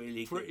like a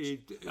really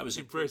pretty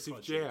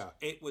impressive shout.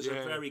 It was a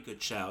very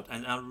good shout,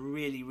 and I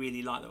really,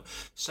 really liked it.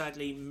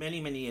 Sadly, many,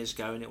 many years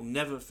ago, and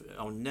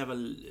I'll never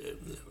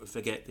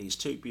forget these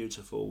two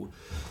beautiful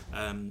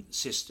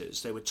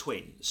sisters. They were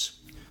twins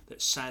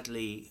that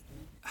sadly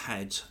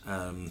had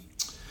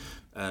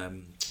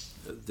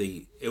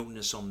the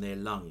illness on their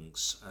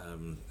lungs,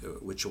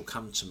 which will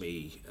come to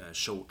me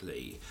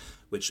shortly,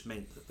 which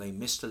meant that they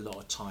missed a lot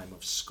of time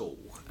of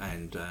school,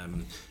 and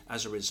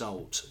as a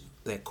result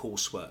their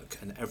coursework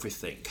and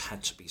everything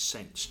had to be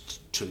sent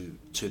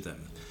to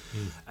them.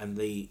 And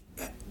the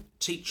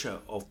teacher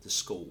of the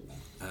school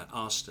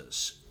asked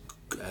us,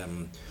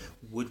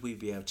 would we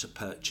be able to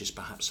purchase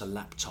perhaps a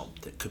laptop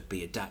that could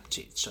be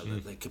adapted so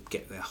that they could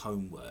get their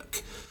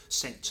homework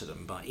sent to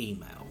them by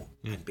email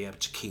and be able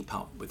to keep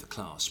up with the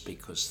class,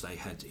 because they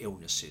had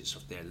illnesses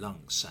of their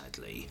lungs,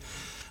 sadly.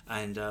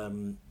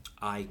 And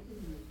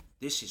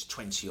this is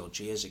 20 odd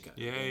years ago.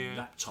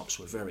 Laptops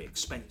were very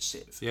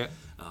expensive.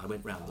 I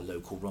went round the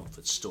local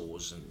Romford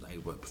stores and they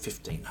were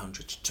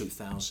 1,500 to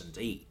 2,000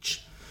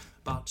 each.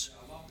 But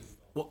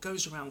what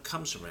goes around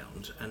comes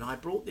around, and I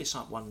brought this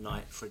up one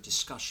night for a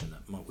discussion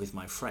with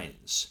my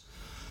friends,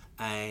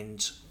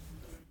 and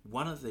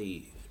one of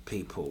the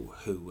people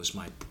who was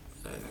my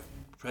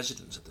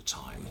president at the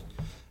time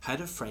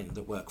had a friend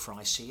that worked for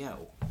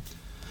ICL,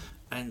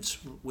 and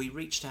we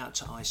reached out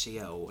to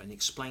ICL and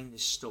explained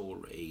this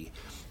story,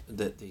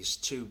 that these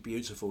two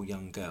beautiful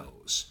young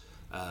girls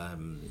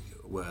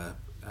were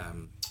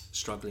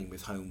struggling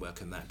with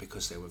homework and that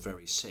because they were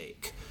very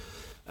sick.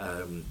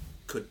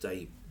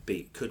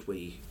 Could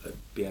we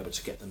be able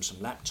to get them some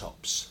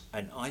laptops?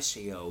 And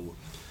ICL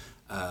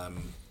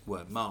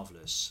were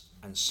marvellous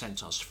and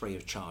sent us free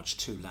of charge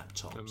 2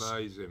 laptops.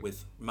 Amazing.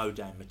 With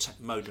modem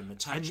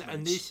attachments.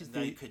 And this is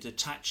they could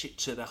attach it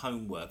to the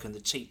homework, and the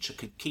teacher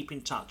could keep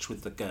in touch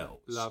with the girls.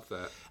 Love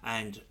that.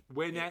 And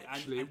when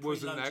actually it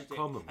wasn't that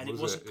common, and it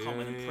wasn't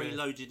common, and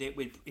preloaded it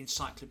with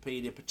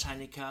Encyclopedia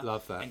Britannica.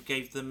 Love that. And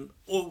gave them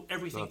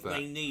everything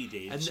they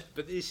needed.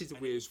 But this is the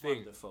weird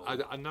thing.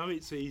 I know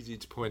it's easy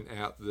to point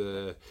out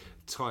the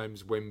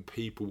times when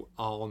people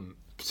aren't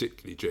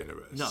particularly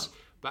generous. No.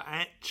 But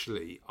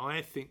actually,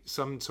 I think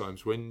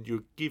sometimes when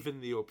you're given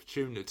the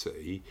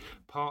opportunity,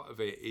 part of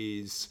it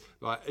is,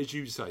 like, as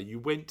you say, you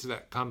went to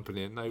that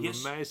company and they were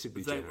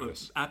massively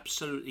generous. Were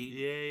absolutely.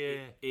 Yeah.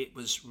 It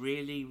was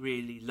really,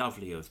 really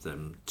lovely of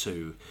them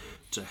to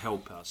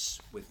help us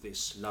with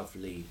this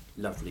lovely,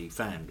 lovely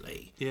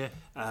family. Yeah.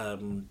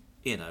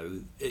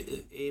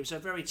 It was a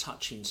very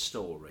touching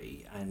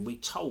story, and we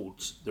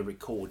told the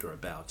recorder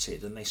about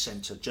it, and they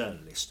sent a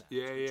journalist out,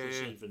 which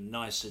was even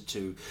nicer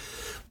to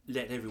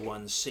let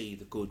everyone see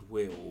the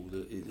goodwill,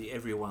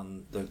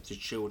 the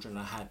children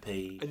are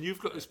happy. And you've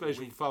got a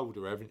special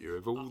folder, haven't you,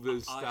 of all the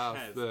stuff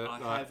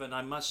I have, and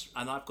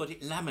I've got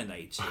it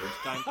laminated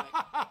going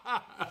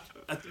back.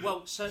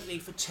 Well, certainly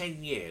for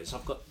 10 years,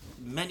 I've got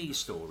many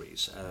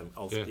stories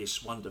of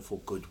this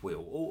wonderful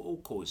goodwill,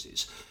 all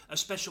causes. A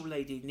special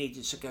lady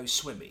needed to go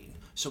swimming,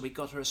 so we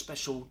got her a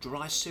special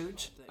dry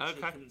suit that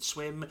she can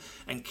swim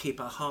and keep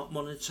her heart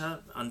monitor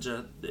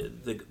under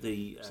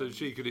the so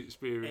she could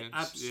experience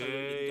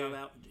absolutely go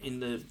out in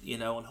the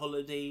on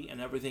holiday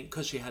and everything,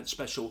 because she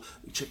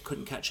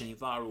couldn't catch any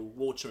viral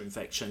water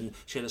infection.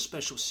 She had a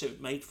special suit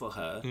made for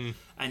her,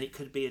 and it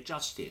could be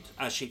adjusted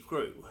as she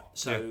grew.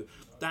 So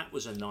that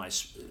was a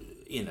nice,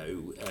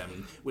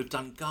 we've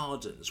done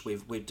gardens.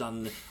 We've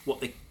done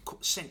what they call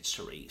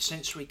sensory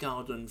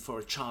garden for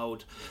a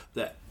child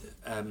that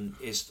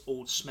is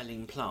all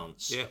smelling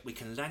plants. Yeah. We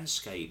can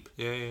landscape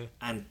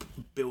and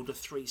build a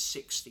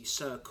 360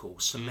 circle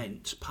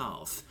cement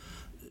path.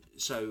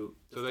 So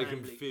they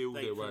can feel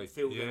their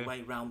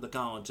way round the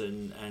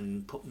garden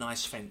and put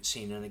nice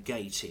fencing and a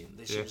gate in.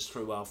 This was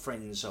through our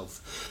friends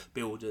of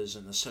builders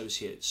and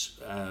associates,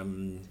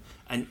 and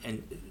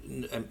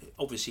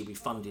obviously we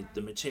funded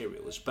the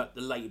materials, but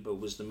the labour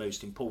was the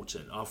most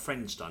important. Our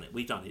friends done it,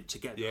 we done it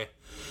together. Yeah.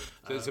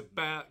 So it's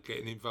about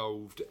getting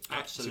involved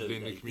actively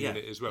in the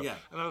community as well. Yeah.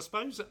 And I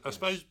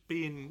suppose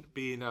being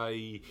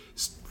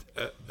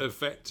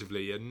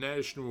effectively a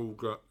national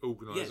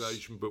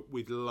organisation, but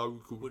with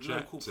local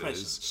chapters,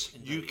 presence,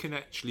 you can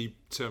actually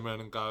turn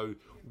around and go,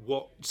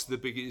 what's the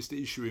biggest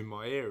issue in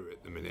my area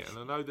at the minute? And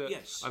I know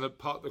that, and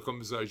part of the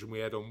conversation we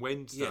had on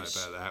Wednesday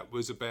about that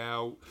was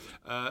about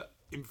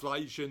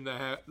inflation,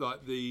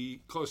 the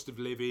cost of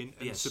living,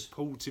 and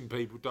supporting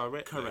people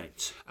directly.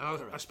 Correct.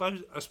 And I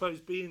suppose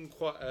being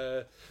quite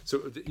a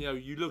sort of,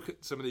 you look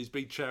at some of these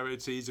big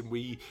charities, and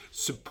we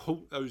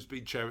support those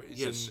big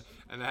charities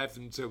and have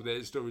them tell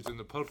their stories on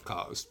the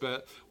podcast.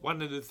 But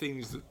one of the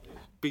things that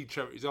big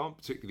charities aren't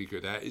particularly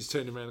good at is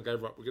turning around and go,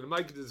 right, we're going to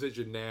make a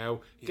decision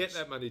now, get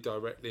that money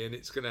directly, and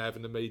it's going to have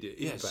an immediate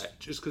impact.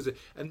 Just because,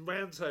 and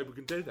Round Table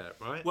can do that,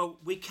 right? Well,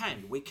 we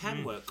can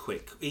work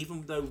quick,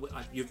 even though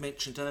you've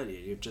mentioned earlier,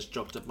 you've just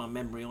jogged up my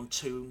memory on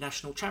 2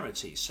 national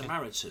charities.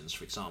 Samaritans,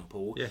 for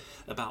example,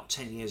 about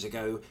 10 years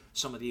ago,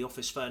 some of the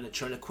office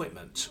furniture and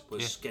equipment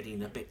was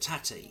getting a bit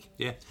tatty.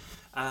 Yeah.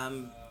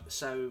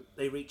 So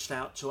they reached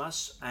out to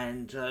us,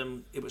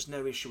 and it was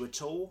no issue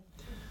at all.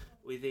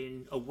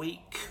 Within a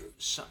week,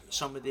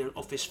 some of the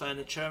office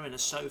furniture and the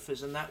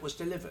sofas and that was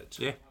delivered.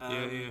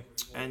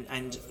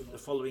 And the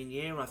following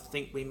year, I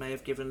think we may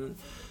have given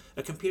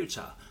a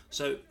computer.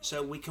 So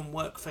we can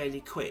work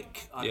fairly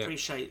quick. I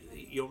appreciate,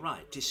 you're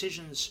right,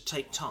 decisions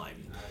take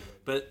time,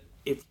 but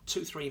if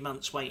 2-3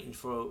 months waiting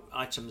for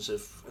items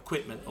of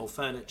equipment or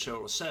furniture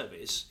or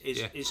service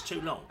is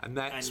too long, and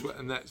that's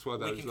why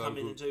those we can come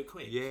in and do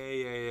quick.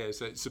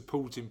 So it's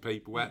supporting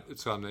people at the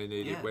time they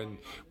need it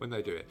when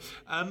they do it.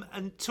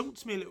 And talk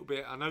to me a little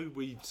bit. I know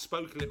we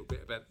spoke a little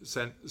bit about the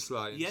Santa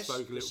sleigh,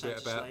 spoke a little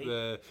bit about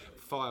the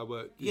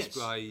firework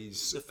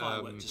displays. The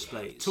firework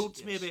displays. Talk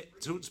to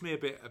me a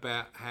bit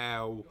about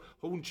how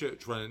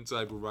Hornchurch Round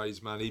Table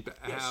raise money, but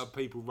how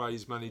people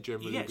raise money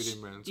generally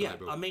within Round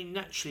Table. I mean,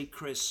 naturally,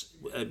 Chris,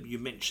 you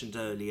mentioned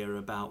earlier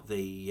about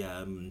the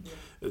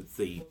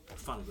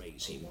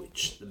fundraising,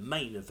 which the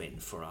main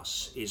event for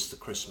us is the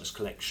Christmas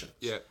collection.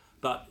 Yeah.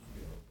 But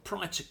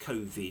prior to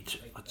COVID,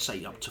 I'd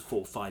say up to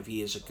 4 or 5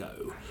 years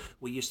ago,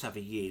 we used to have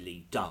a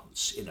yearly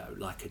dance,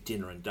 like a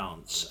dinner and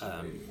dance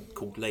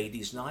called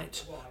Ladies'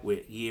 Night.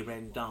 We're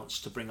year-end dance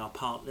to bring our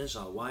partners,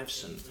 our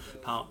wives and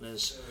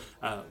partners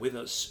with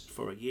us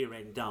for a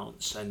year-end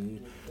dance,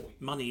 and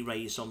money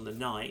raised on the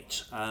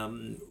night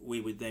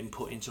we would then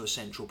put into a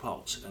central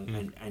pot,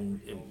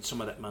 and some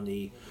of that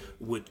money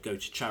would go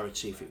to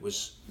charity if it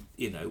was,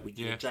 we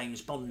did a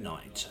James Bond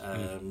night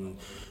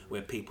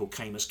where people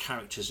came as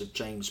characters of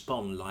James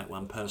Bond. Like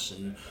one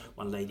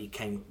lady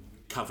came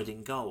covered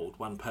in gold.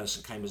 One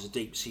person came as a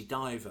deep sea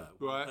diver.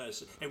 Right.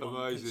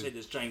 Everyone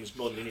considers James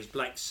Bond in his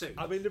black suit.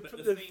 I mean, the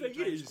thing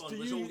is, Bond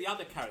was all the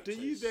other characters.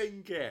 Do you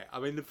then get? I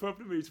mean, the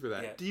problem is with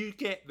that. Yeah. Do you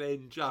get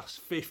then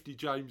just 50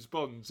 James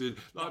Bonds in,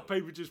 like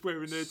people just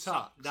wearing their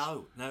tux?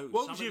 No.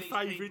 What was your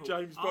favourite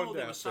James Bond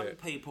there were some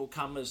outfit? people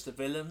come as the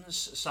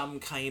villains. Some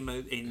came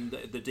in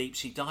the deep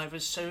sea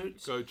diver's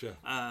suits.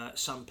 Gotcha.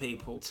 Some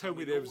people. Tell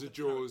me there was a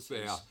Jaws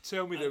there.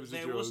 Tell me there was a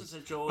Jaws. There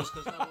wasn't a Jaws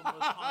because no one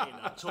was high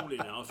enough, tall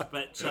enough.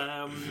 But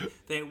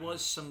there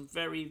was some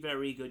very,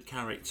 very good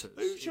characters.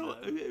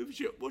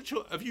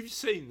 Have you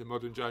seen the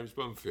modern James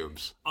Bond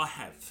films? I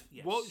have.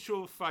 Yes. What's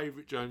your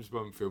favourite James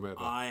Bond film ever?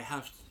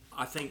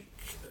 I think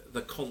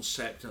the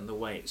concept and the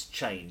way it's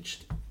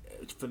changed,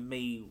 for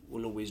me,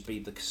 will always be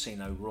the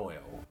Casino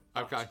Royale.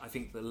 Okay. I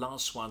think the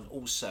last one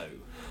also.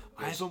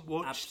 I haven't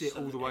watched it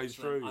all the way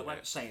through. I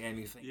won't say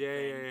anything.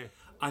 Yeah.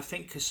 I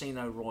think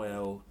Casino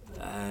Royale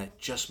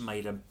just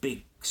made a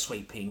big,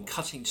 sweeping,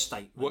 cutting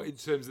statement. What, in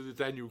terms of the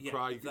Daniel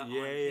Craig?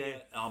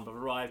 I'm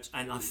arrived,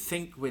 and I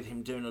think with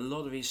him doing a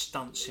lot of his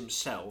stunts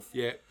himself.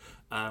 Yeah.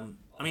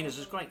 I mean,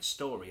 there's a great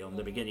story on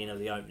the beginning of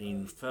the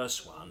opening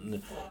first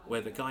one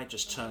where the guy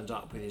just turned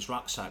up with his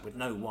rucksack with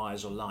no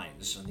wires or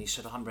lines, and he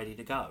said, "I'm ready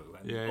to go."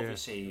 And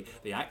obviously,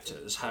 the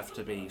actors have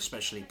to be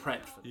specially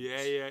prepped for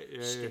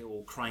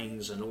steel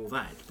cranes and all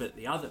that. But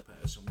the other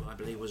person, I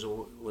believe, was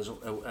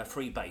a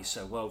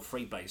freebaser, world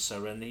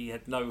freebaser, and he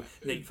had no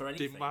need for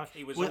anything.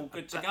 He was all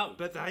good to go.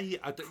 But you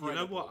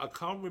know what? I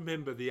can't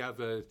remember the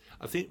other.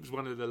 I think it was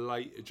one of the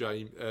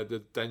later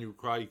the Daniel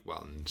Craig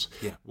ones,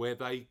 where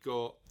they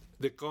got.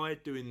 The guy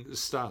doing the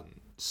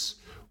stunts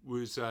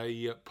was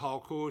a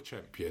parkour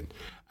champion,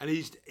 and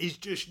he's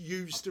just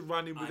used to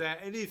running without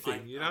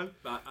anything, you know.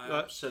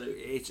 Absolutely,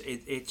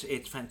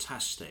 it's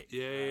fantastic.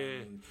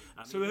 Yeah.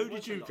 So who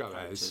did you go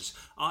as?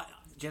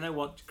 Do you know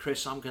what,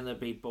 Chris? I'm going to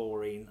be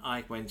boring.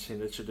 I went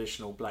in a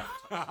traditional black.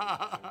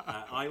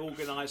 I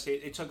organised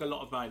it. It took a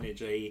lot of my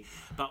energy,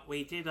 but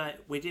we did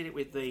it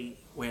with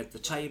we had the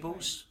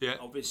tables. Yeah.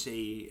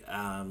 Obviously,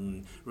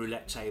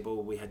 roulette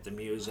table. We had the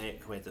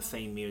music. We had the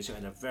theme music,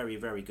 and a very,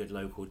 very good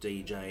local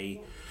DJ,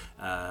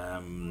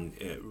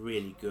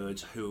 really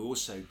good, who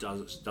also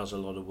does a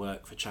lot of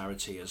work for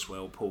charity as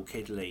well. Paul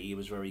Kidley. He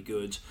was very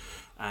good,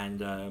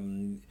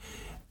 and.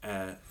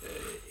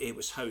 It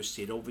was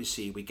hosted.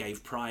 Obviously, we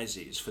gave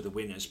prizes for the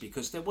winners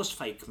because there was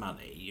fake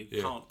money.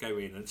 You can't go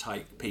in and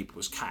take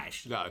people's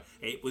cash. No,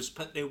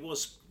 but there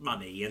was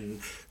money,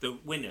 and the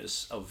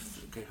winners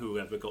of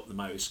whoever got the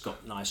most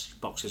got nice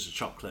boxes of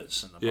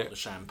chocolates and a bottle of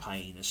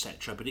champagne,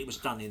 etc. But it was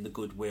done in the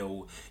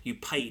goodwill. You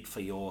paid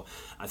for your.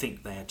 I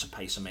think they had to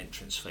pay some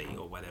entrance fee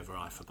or whatever.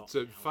 I forgot.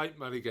 So fake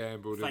money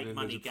gambled, fake and then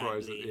money there's a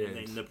prize at the end.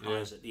 And then the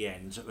prize at the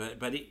end.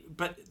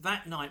 But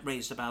that night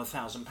raised about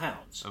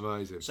 £1,000.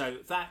 Amazing. So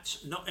that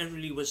not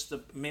only was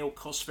the meal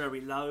cost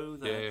very low,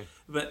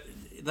 but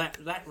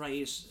that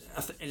raised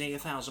nearly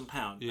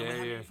 £1,000. Yeah,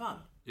 and we had fun.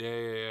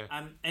 Yeah.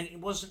 And it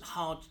wasn't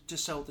hard to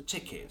sell the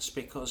tickets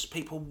because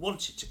people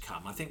wanted to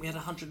come. I think we had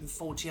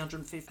 140,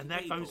 150 And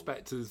that people. goes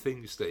back to the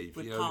thing, Steve.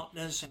 With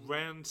partners.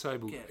 Round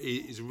Table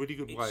is a really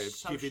good way of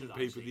giving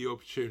people the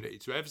opportunity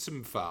to have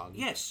some fun.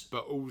 Yes.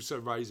 But also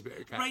raise a bit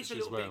of cash Raise a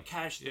little bit of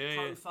cash, the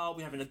profile.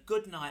 We're having a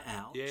good night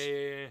out.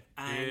 Yeah.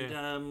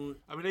 And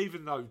I mean,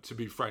 even though, to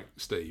be frank,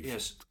 Steve,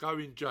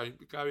 going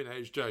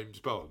as James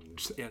Bond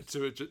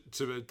to a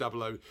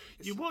 00,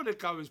 you want to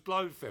go as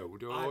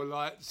Blofeld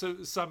or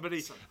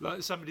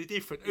somebody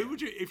different. Who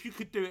would you, if you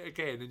could do it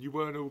again and you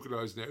weren't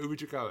organising it, who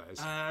would you go as?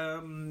 I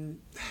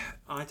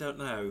don't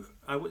know.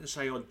 I wouldn't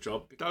say Odd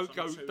Job. Don't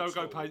go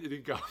painted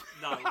in gold.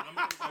 No, I'm not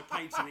going to go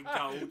painted in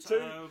gold.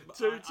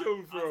 Too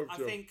tall for Odd Job. I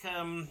think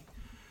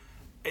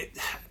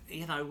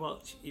you know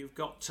what, you've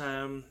got.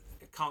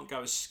 Can't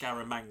go as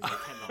Scaramanga,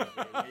 can I?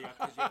 Really?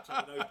 Because you have to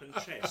have an open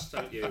chest,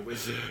 don't you?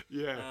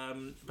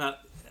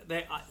 But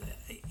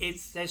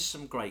there's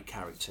some great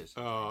characters.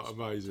 Oh,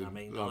 amazing! I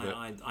mean, Love it.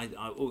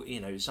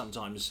 I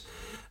sometimes.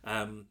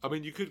 I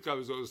mean, you could go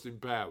as Austin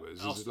Powers,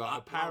 as like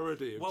a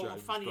parody of James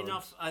Bond. Funny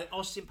enough,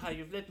 Austin Powers,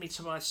 you've led me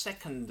to my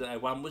second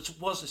one, which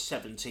was a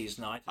 70s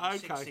night, a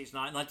 60s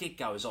night, and I did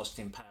go as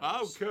Austin Powers.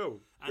 Oh,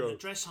 cool. And the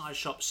dress high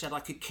shop said I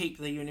could keep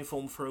the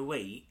uniform for a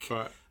week.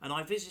 Right. And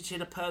I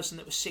visited a person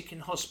that was sick in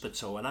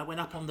hospital, and I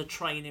went up on the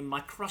train in my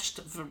crushed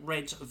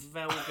red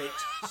velvet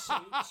suit,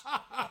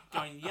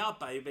 going, "Yeah,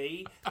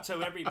 baby,"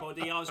 to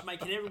everybody. I was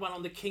making everyone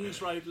on the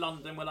King's Road,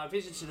 London, when I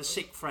visited a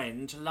sick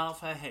friend, laugh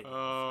her head off.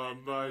 Oh,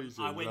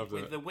 amazing. I went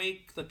with the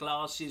wig, the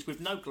glasses,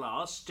 with no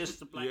glass, just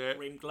the black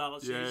rimmed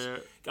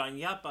glasses, going,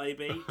 "Yeah,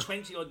 baby."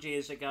 20 odd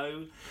years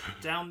ago,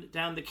 down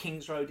the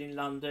King's Road in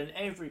London,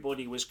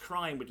 everybody was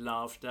crying with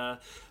laughter.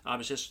 I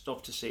was just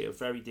off to see a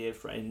very dear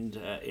friend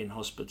in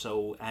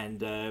hospital,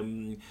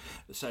 and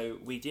so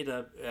we did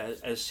a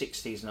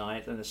 60s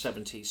night and a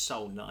 70s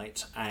soul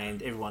night,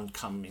 and everyone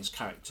come as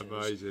characters.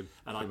 Amazing.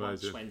 And I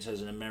once went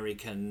as an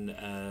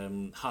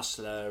American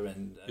hustler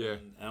and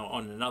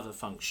on another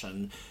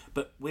function.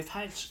 But we've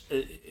had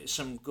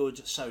some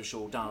good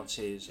social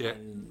dances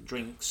and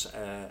drinks,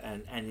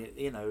 and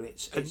you know,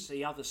 it's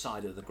the other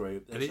side of the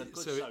group. There's a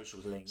good social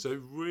link. So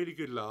really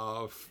good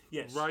laugh,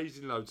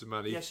 raising loads of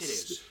money. Yes, it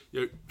is.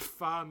 You know,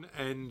 fun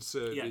and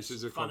service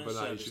as a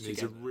combination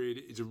is a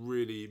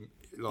really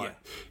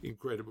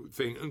incredible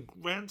thing. And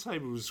Round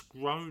Table's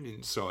grown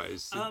in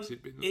size since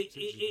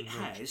it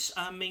has.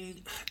 I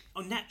mean,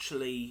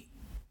 naturally.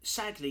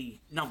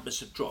 Sadly, numbers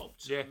have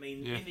dropped. In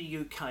the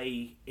UK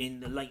in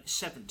the late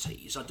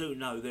 70s, I do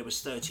know there was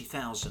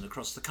 30,000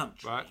 across the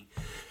country. Right.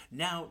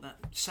 Now,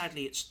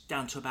 sadly, it's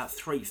down to about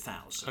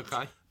 3,000.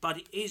 Okay. But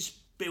it is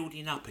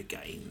building up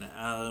again.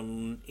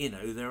 You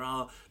know, there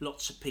are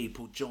lots of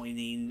people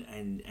joining,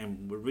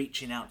 and we're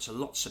reaching out to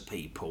lots of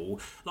people,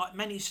 like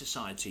many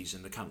societies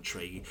in the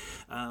country.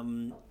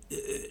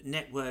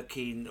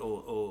 Networking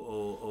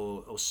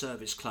or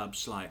service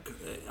clubs like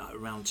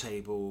Round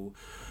Table,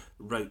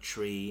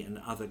 Rotary and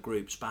other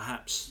groups,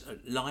 perhaps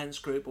Lions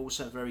Group,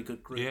 also a very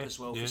good group as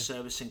well for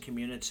service and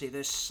community.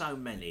 There's so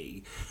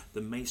many.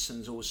 The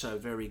Masons, also a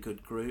very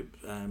good group,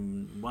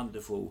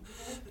 wonderful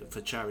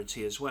for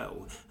charity as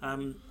well.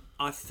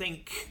 I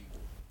think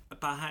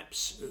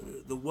perhaps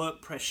the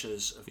work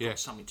pressures have got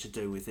something to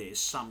do with this.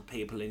 Some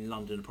people in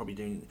London are probably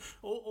doing,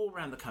 all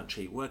around the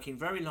country, working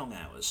very long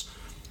hours.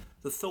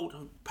 The thought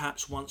of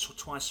perhaps once or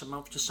twice a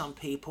month to some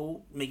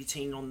people,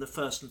 meeting on the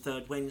first and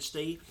third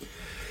Wednesday,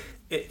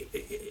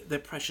 the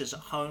pressures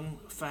at home,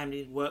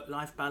 family,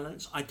 work-life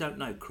balance. I don't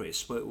know,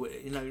 Chris.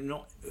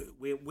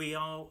 We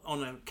are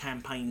on a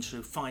campaign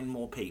to find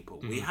more people.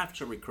 We have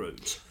to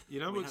recruit. You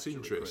know what's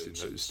interesting,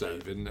 though,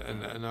 Steve, and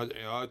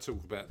I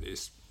talk about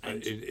this.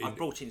 And I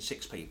brought in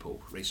 6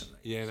 people recently.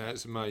 Yeah,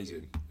 that's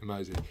amazing,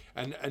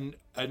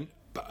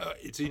 But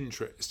it's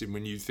interesting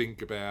when you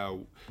think about,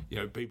 you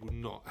know, people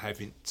not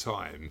having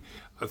time.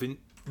 I think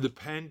the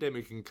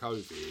pandemic and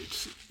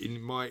COVID,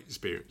 in my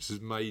experience, has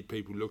made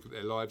people look at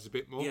their lives a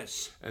bit more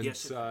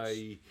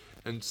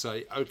and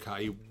say,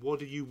 okay, what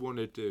do you want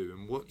to do,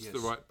 and what's the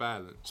right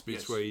balance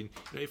between,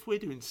 you know, if we're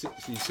doing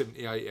 60,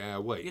 70, 80-hour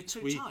weeks,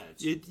 you're too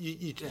tired.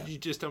 You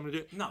just don't want to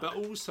do it. No. But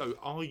also,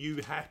 are you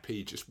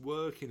happy just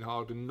working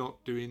hard and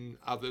not doing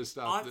other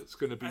stuff that's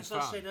going to be fun?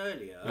 As I said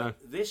earlier,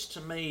 this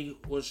to me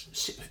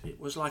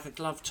was like a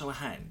glove to a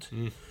hand.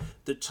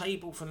 The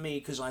table for me,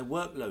 because I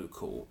work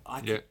local,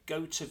 I could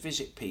go to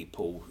visit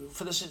people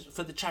for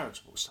the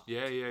charitable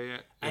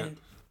side. And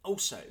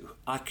also,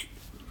 I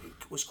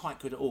was quite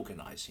good at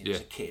organising as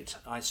a kid.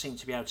 I seemed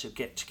to be able to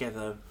get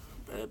together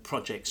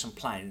projects and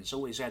plans,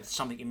 always had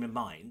something in my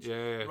mind,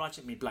 write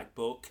it in my black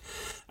book,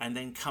 and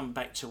then come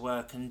back to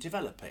work and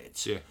develop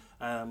it.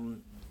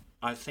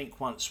 I think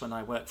once when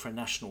I worked for a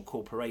national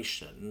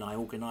corporation, I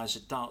organised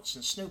a darts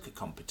and snooker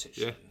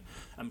competition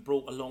and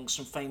brought along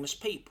some famous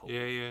people.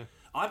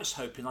 I was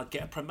hoping I'd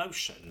get a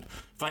promotion.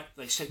 In fact,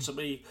 they said to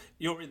me,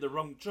 "You're in the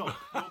wrong job.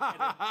 You're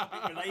better at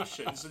public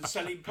relations and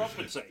selling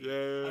property."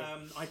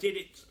 I did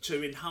it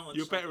to enhance.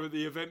 You're better at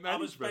the event management. I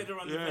was better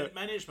on event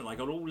management. I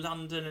got all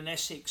London and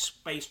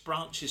Essex-based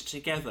branches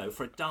together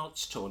for a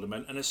darts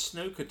tournament and a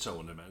snooker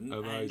tournament,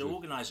 and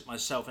organised it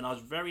myself. And I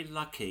was very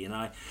lucky. And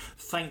I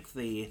thank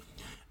the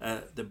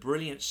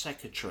brilliant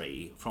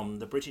secretary from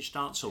the British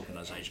Darts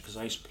Organisation, because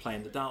I used to play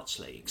in the darts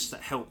leagues, that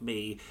helped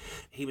me.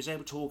 He was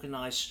able to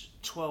organise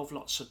 12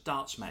 lots of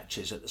darts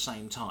matches at the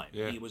same time.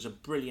 He was a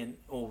brilliant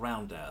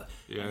all-rounder,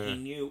 and he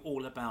knew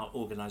all about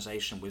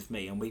organisation with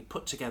me, and we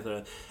put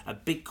together a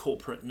big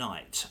corporate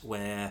night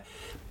where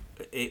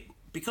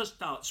because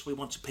darts, we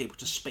wanted people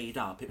to speed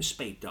up. It was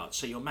speed darts,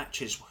 so your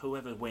matches,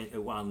 whoever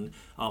won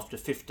after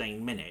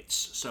 15 minutes,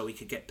 so we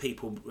could get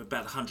people,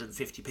 about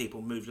 150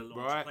 people moved along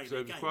to play so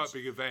it was quite a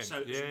big event. So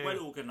it was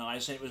well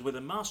organised, and it was with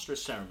a master of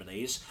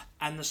ceremonies,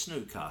 and the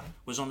snooker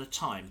was on a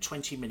time,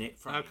 20-minute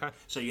frame.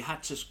 So you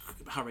had to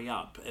hurry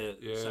up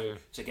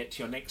to get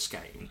to your next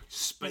game.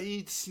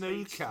 Speed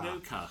snooker.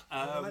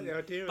 I like the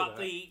idea of that.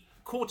 The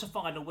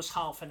quarter-final was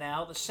half an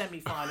hour, the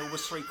semi-final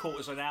was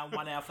 3/4 of an hour, and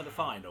 1 hour for the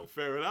final.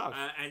 Fair enough.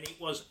 And it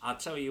was, I'll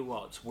tell you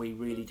what, we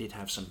really did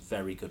have some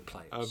very good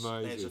players.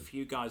 Amazing. There's a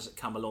few guys that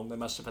come along, they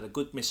must have had a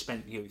good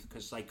misspent youth,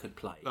 because they could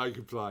play. They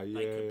could play.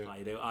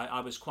 I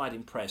was quite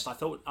impressed. I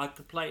thought I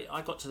could play.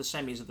 I got to the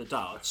semis of the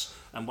darts,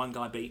 and one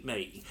guy beat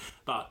me.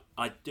 But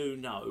I do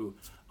know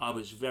I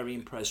was very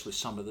impressed with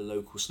some of the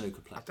local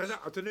snooker players.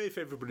 I don't know if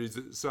everybody's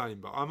the same,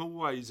 but I'm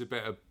always a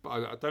better.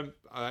 I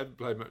haven't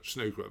played much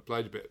snooker. I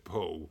played a bit of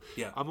pool.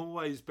 I'm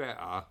always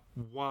better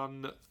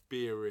one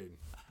beer in.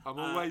 I'm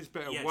always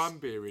better one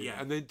beer in,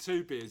 and then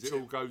 2 beers, it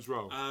all goes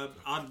wrong.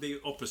 I'm the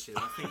opposite.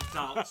 I think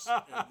darts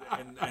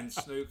and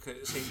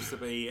snooker seems to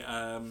be.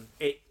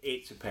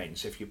 It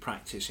depends if you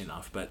practice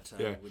enough, but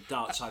with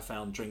darts, I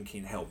found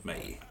drinking helped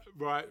me.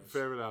 Right,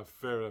 fair enough.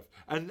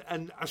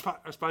 And I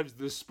suppose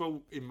the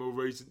sport in more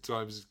recent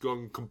times has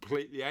gone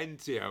completely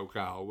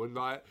anti-alcohol, and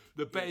like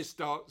the best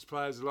darts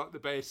players are like the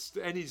best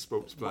any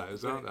sports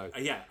players, aren't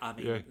they? Yeah, I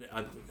mean,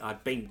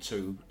 I've been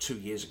to 2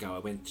 years ago. I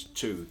went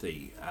to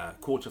the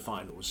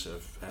quarterfinals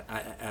of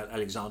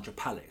Alexandra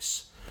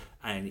Palace,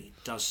 and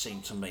it does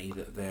seem to me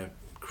that they're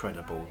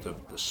incredible,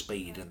 the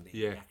speed and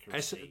the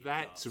accuracy.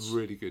 That's a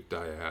really good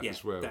day out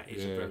as well. That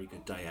is a very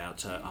good day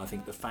out. I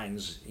think the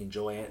fans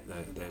enjoy it.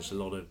 There's a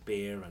lot of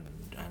beer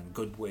and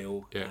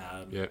goodwill,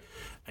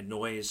 and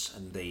noise,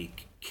 and the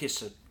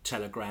kiss of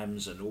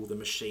telegrams and all the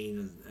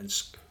machine and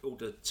all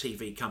the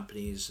TV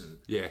companies and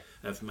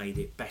have made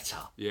it better.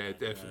 Yeah,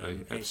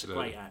 definitely. It's a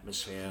great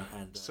atmosphere.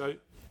 And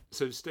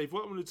So, Steve,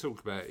 what I want to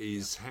talk about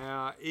is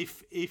how,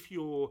 if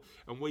you're,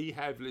 and we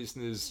have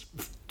listeners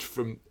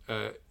from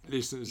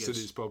listeners to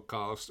this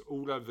podcast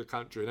all over the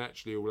country and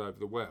actually all over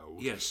the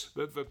world. Yes.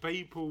 But for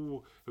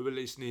people who are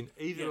listening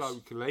either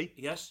locally,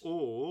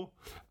 or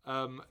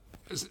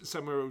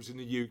somewhere else in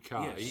the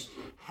UK,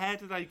 how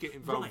do they get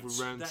involved with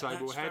Round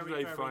Table? How do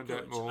they find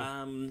out more?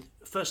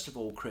 First of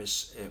all,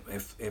 Chris,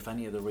 if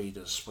any of the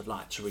readers would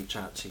like to reach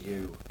out to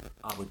you,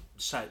 I would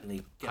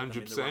certainly get 100%.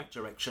 Them in the right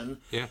direction.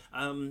 Yeah.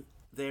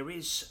 There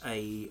is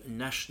a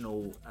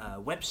national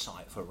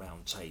website for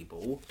Round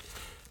Table,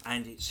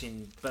 and it's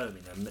in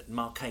Birmingham at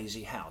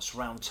Marchese House,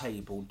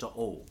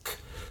 roundtable.org.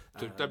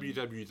 So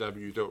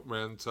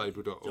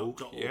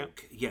www.roundtable.org. Yeah.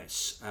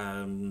 Yes,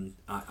 I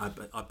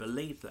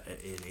believe that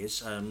it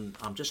is.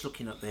 I'm just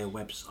looking at their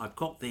website. I've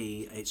got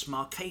it's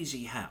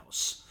Marchese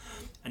House,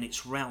 and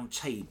it's Round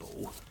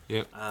Table.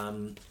 Yeah.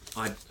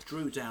 I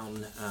drew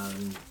down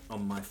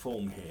on my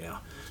form here.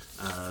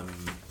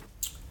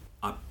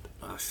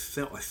 I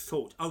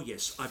thought. Oh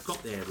yes, I've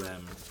got their.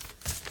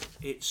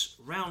 It's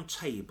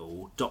roundtable.co.uk.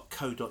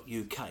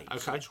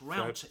 Okay.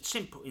 So it's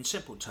in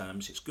simple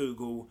terms. It's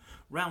Google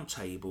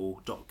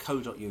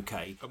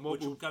roundtable.co.uk,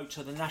 which will go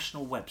to the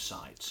national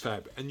website.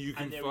 Fab, and you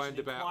can find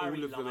about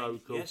all of the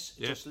local. Yes,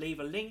 just leave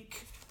a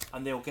link,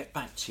 and they'll get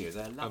back to you.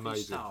 They're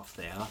lovely staff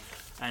there,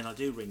 and I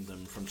do ring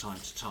them from time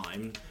to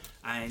time,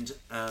 and.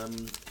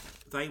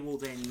 They will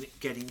then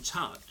get in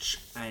touch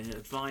and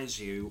advise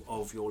you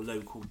of your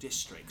local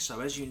district. So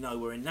as you know,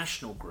 we're a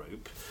national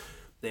group.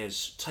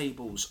 There's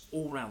tables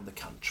all around the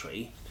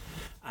country,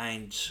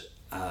 and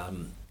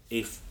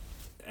if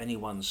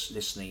anyone's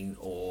listening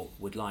or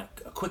would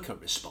like a quicker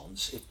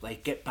response, if they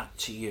get back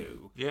to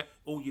you,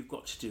 all you've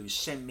got to do is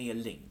send me a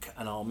link,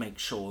 and I'll make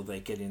sure they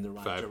get in the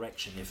right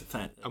direction.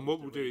 And what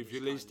we'll do, if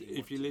you're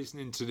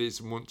listening to this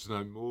and want to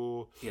know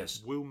more,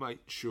 we'll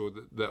make sure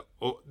that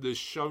the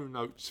show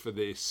notes for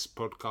this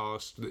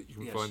podcast that you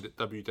can find at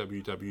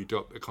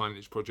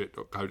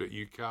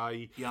www.thekindnessproject.co.uk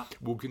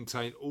will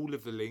contain all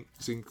of the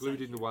links,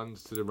 including the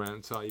ones to the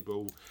Round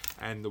Table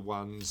and the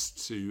ones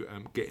to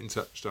get in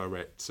touch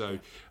direct. So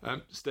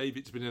Steve,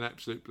 it's been an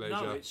absolute pleasure.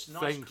 No, it's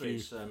nice,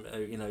 Chris,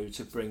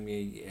 to bring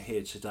me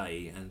here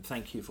today, and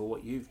thank you for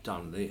what you've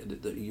done.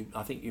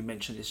 I think you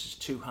mentioned this is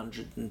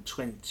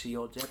 220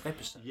 odd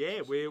episodes. Yeah,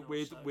 we're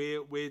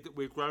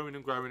growing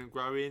and growing and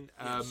growing.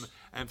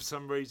 And for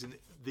some reason,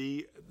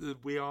 we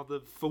are the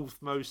fourth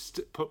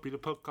most popular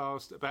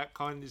podcast about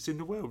kindness in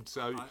the world.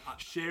 So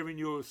sharing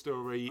your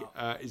story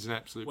is an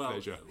absolute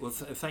pleasure. Well,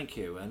 thank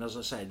you. And as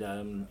I said,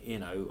 I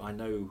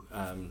know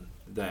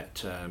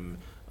that.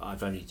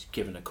 I've only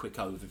given a quick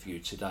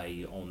overview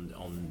today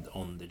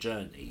on the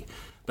journey,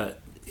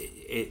 but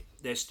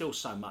there's still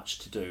so much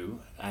to do,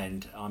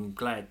 and I'm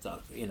glad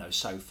that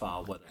so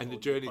far. And the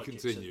journey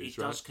continues.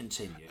 It does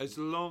continue. As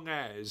long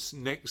as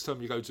next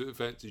time you go to a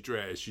fancy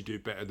dress, you do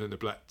better than a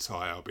black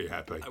tie, I'll be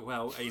happy.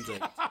 Well,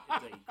 indeed,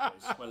 Chris.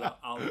 Well,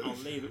 I'll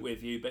leave it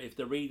with you. But if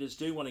the readers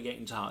do want to get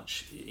in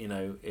touch,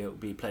 it'll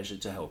be a pleasure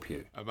to help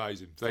you.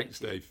 Amazing. Thanks,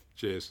 Steve.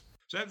 Cheers.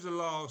 So that was the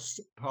last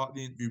part of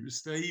the interview with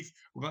Steve.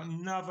 We've got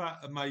another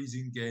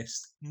amazing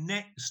guest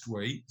next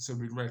week, so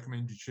we'd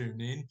recommend you tune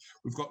in.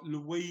 We've got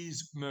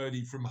Louise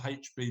Murdy from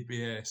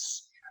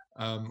HBBS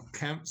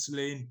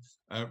Counselling.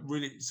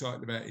 Really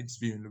excited about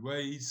interviewing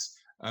Louise.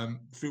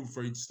 Feel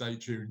free to stay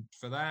tuned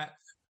for that.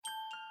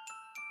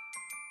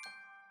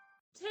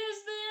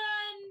 Tis the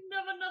end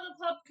of another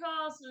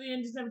podcast. The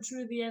end is never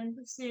truly the end.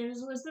 The end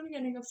is always the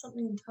beginning of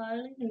something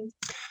entirely new.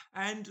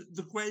 And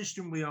the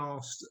question we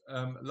asked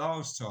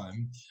last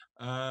time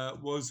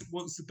was,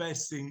 what's the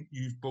best thing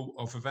you've bought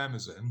off of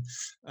Amazon?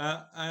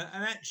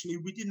 And actually,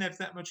 we didn't have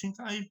that much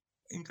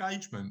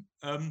engagement.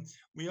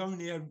 We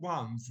only had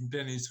one from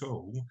Dennis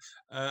Hall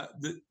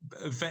that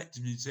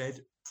effectively said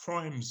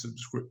Prime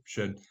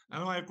subscription.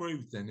 And I agree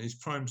with Dennis,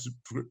 Prime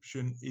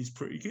subscription is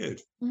pretty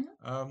good.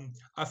 Mm-hmm.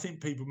 I think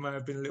people may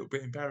have been a little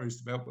bit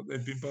embarrassed about what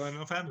they've been buying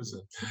off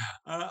Amazon.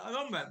 And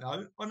on that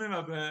note,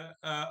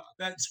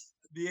 that's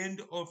the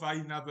end of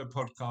another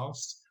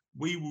podcast.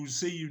 We will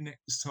see you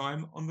next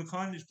time on The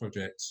Kindness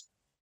Project.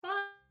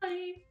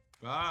 Bye.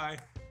 Bye.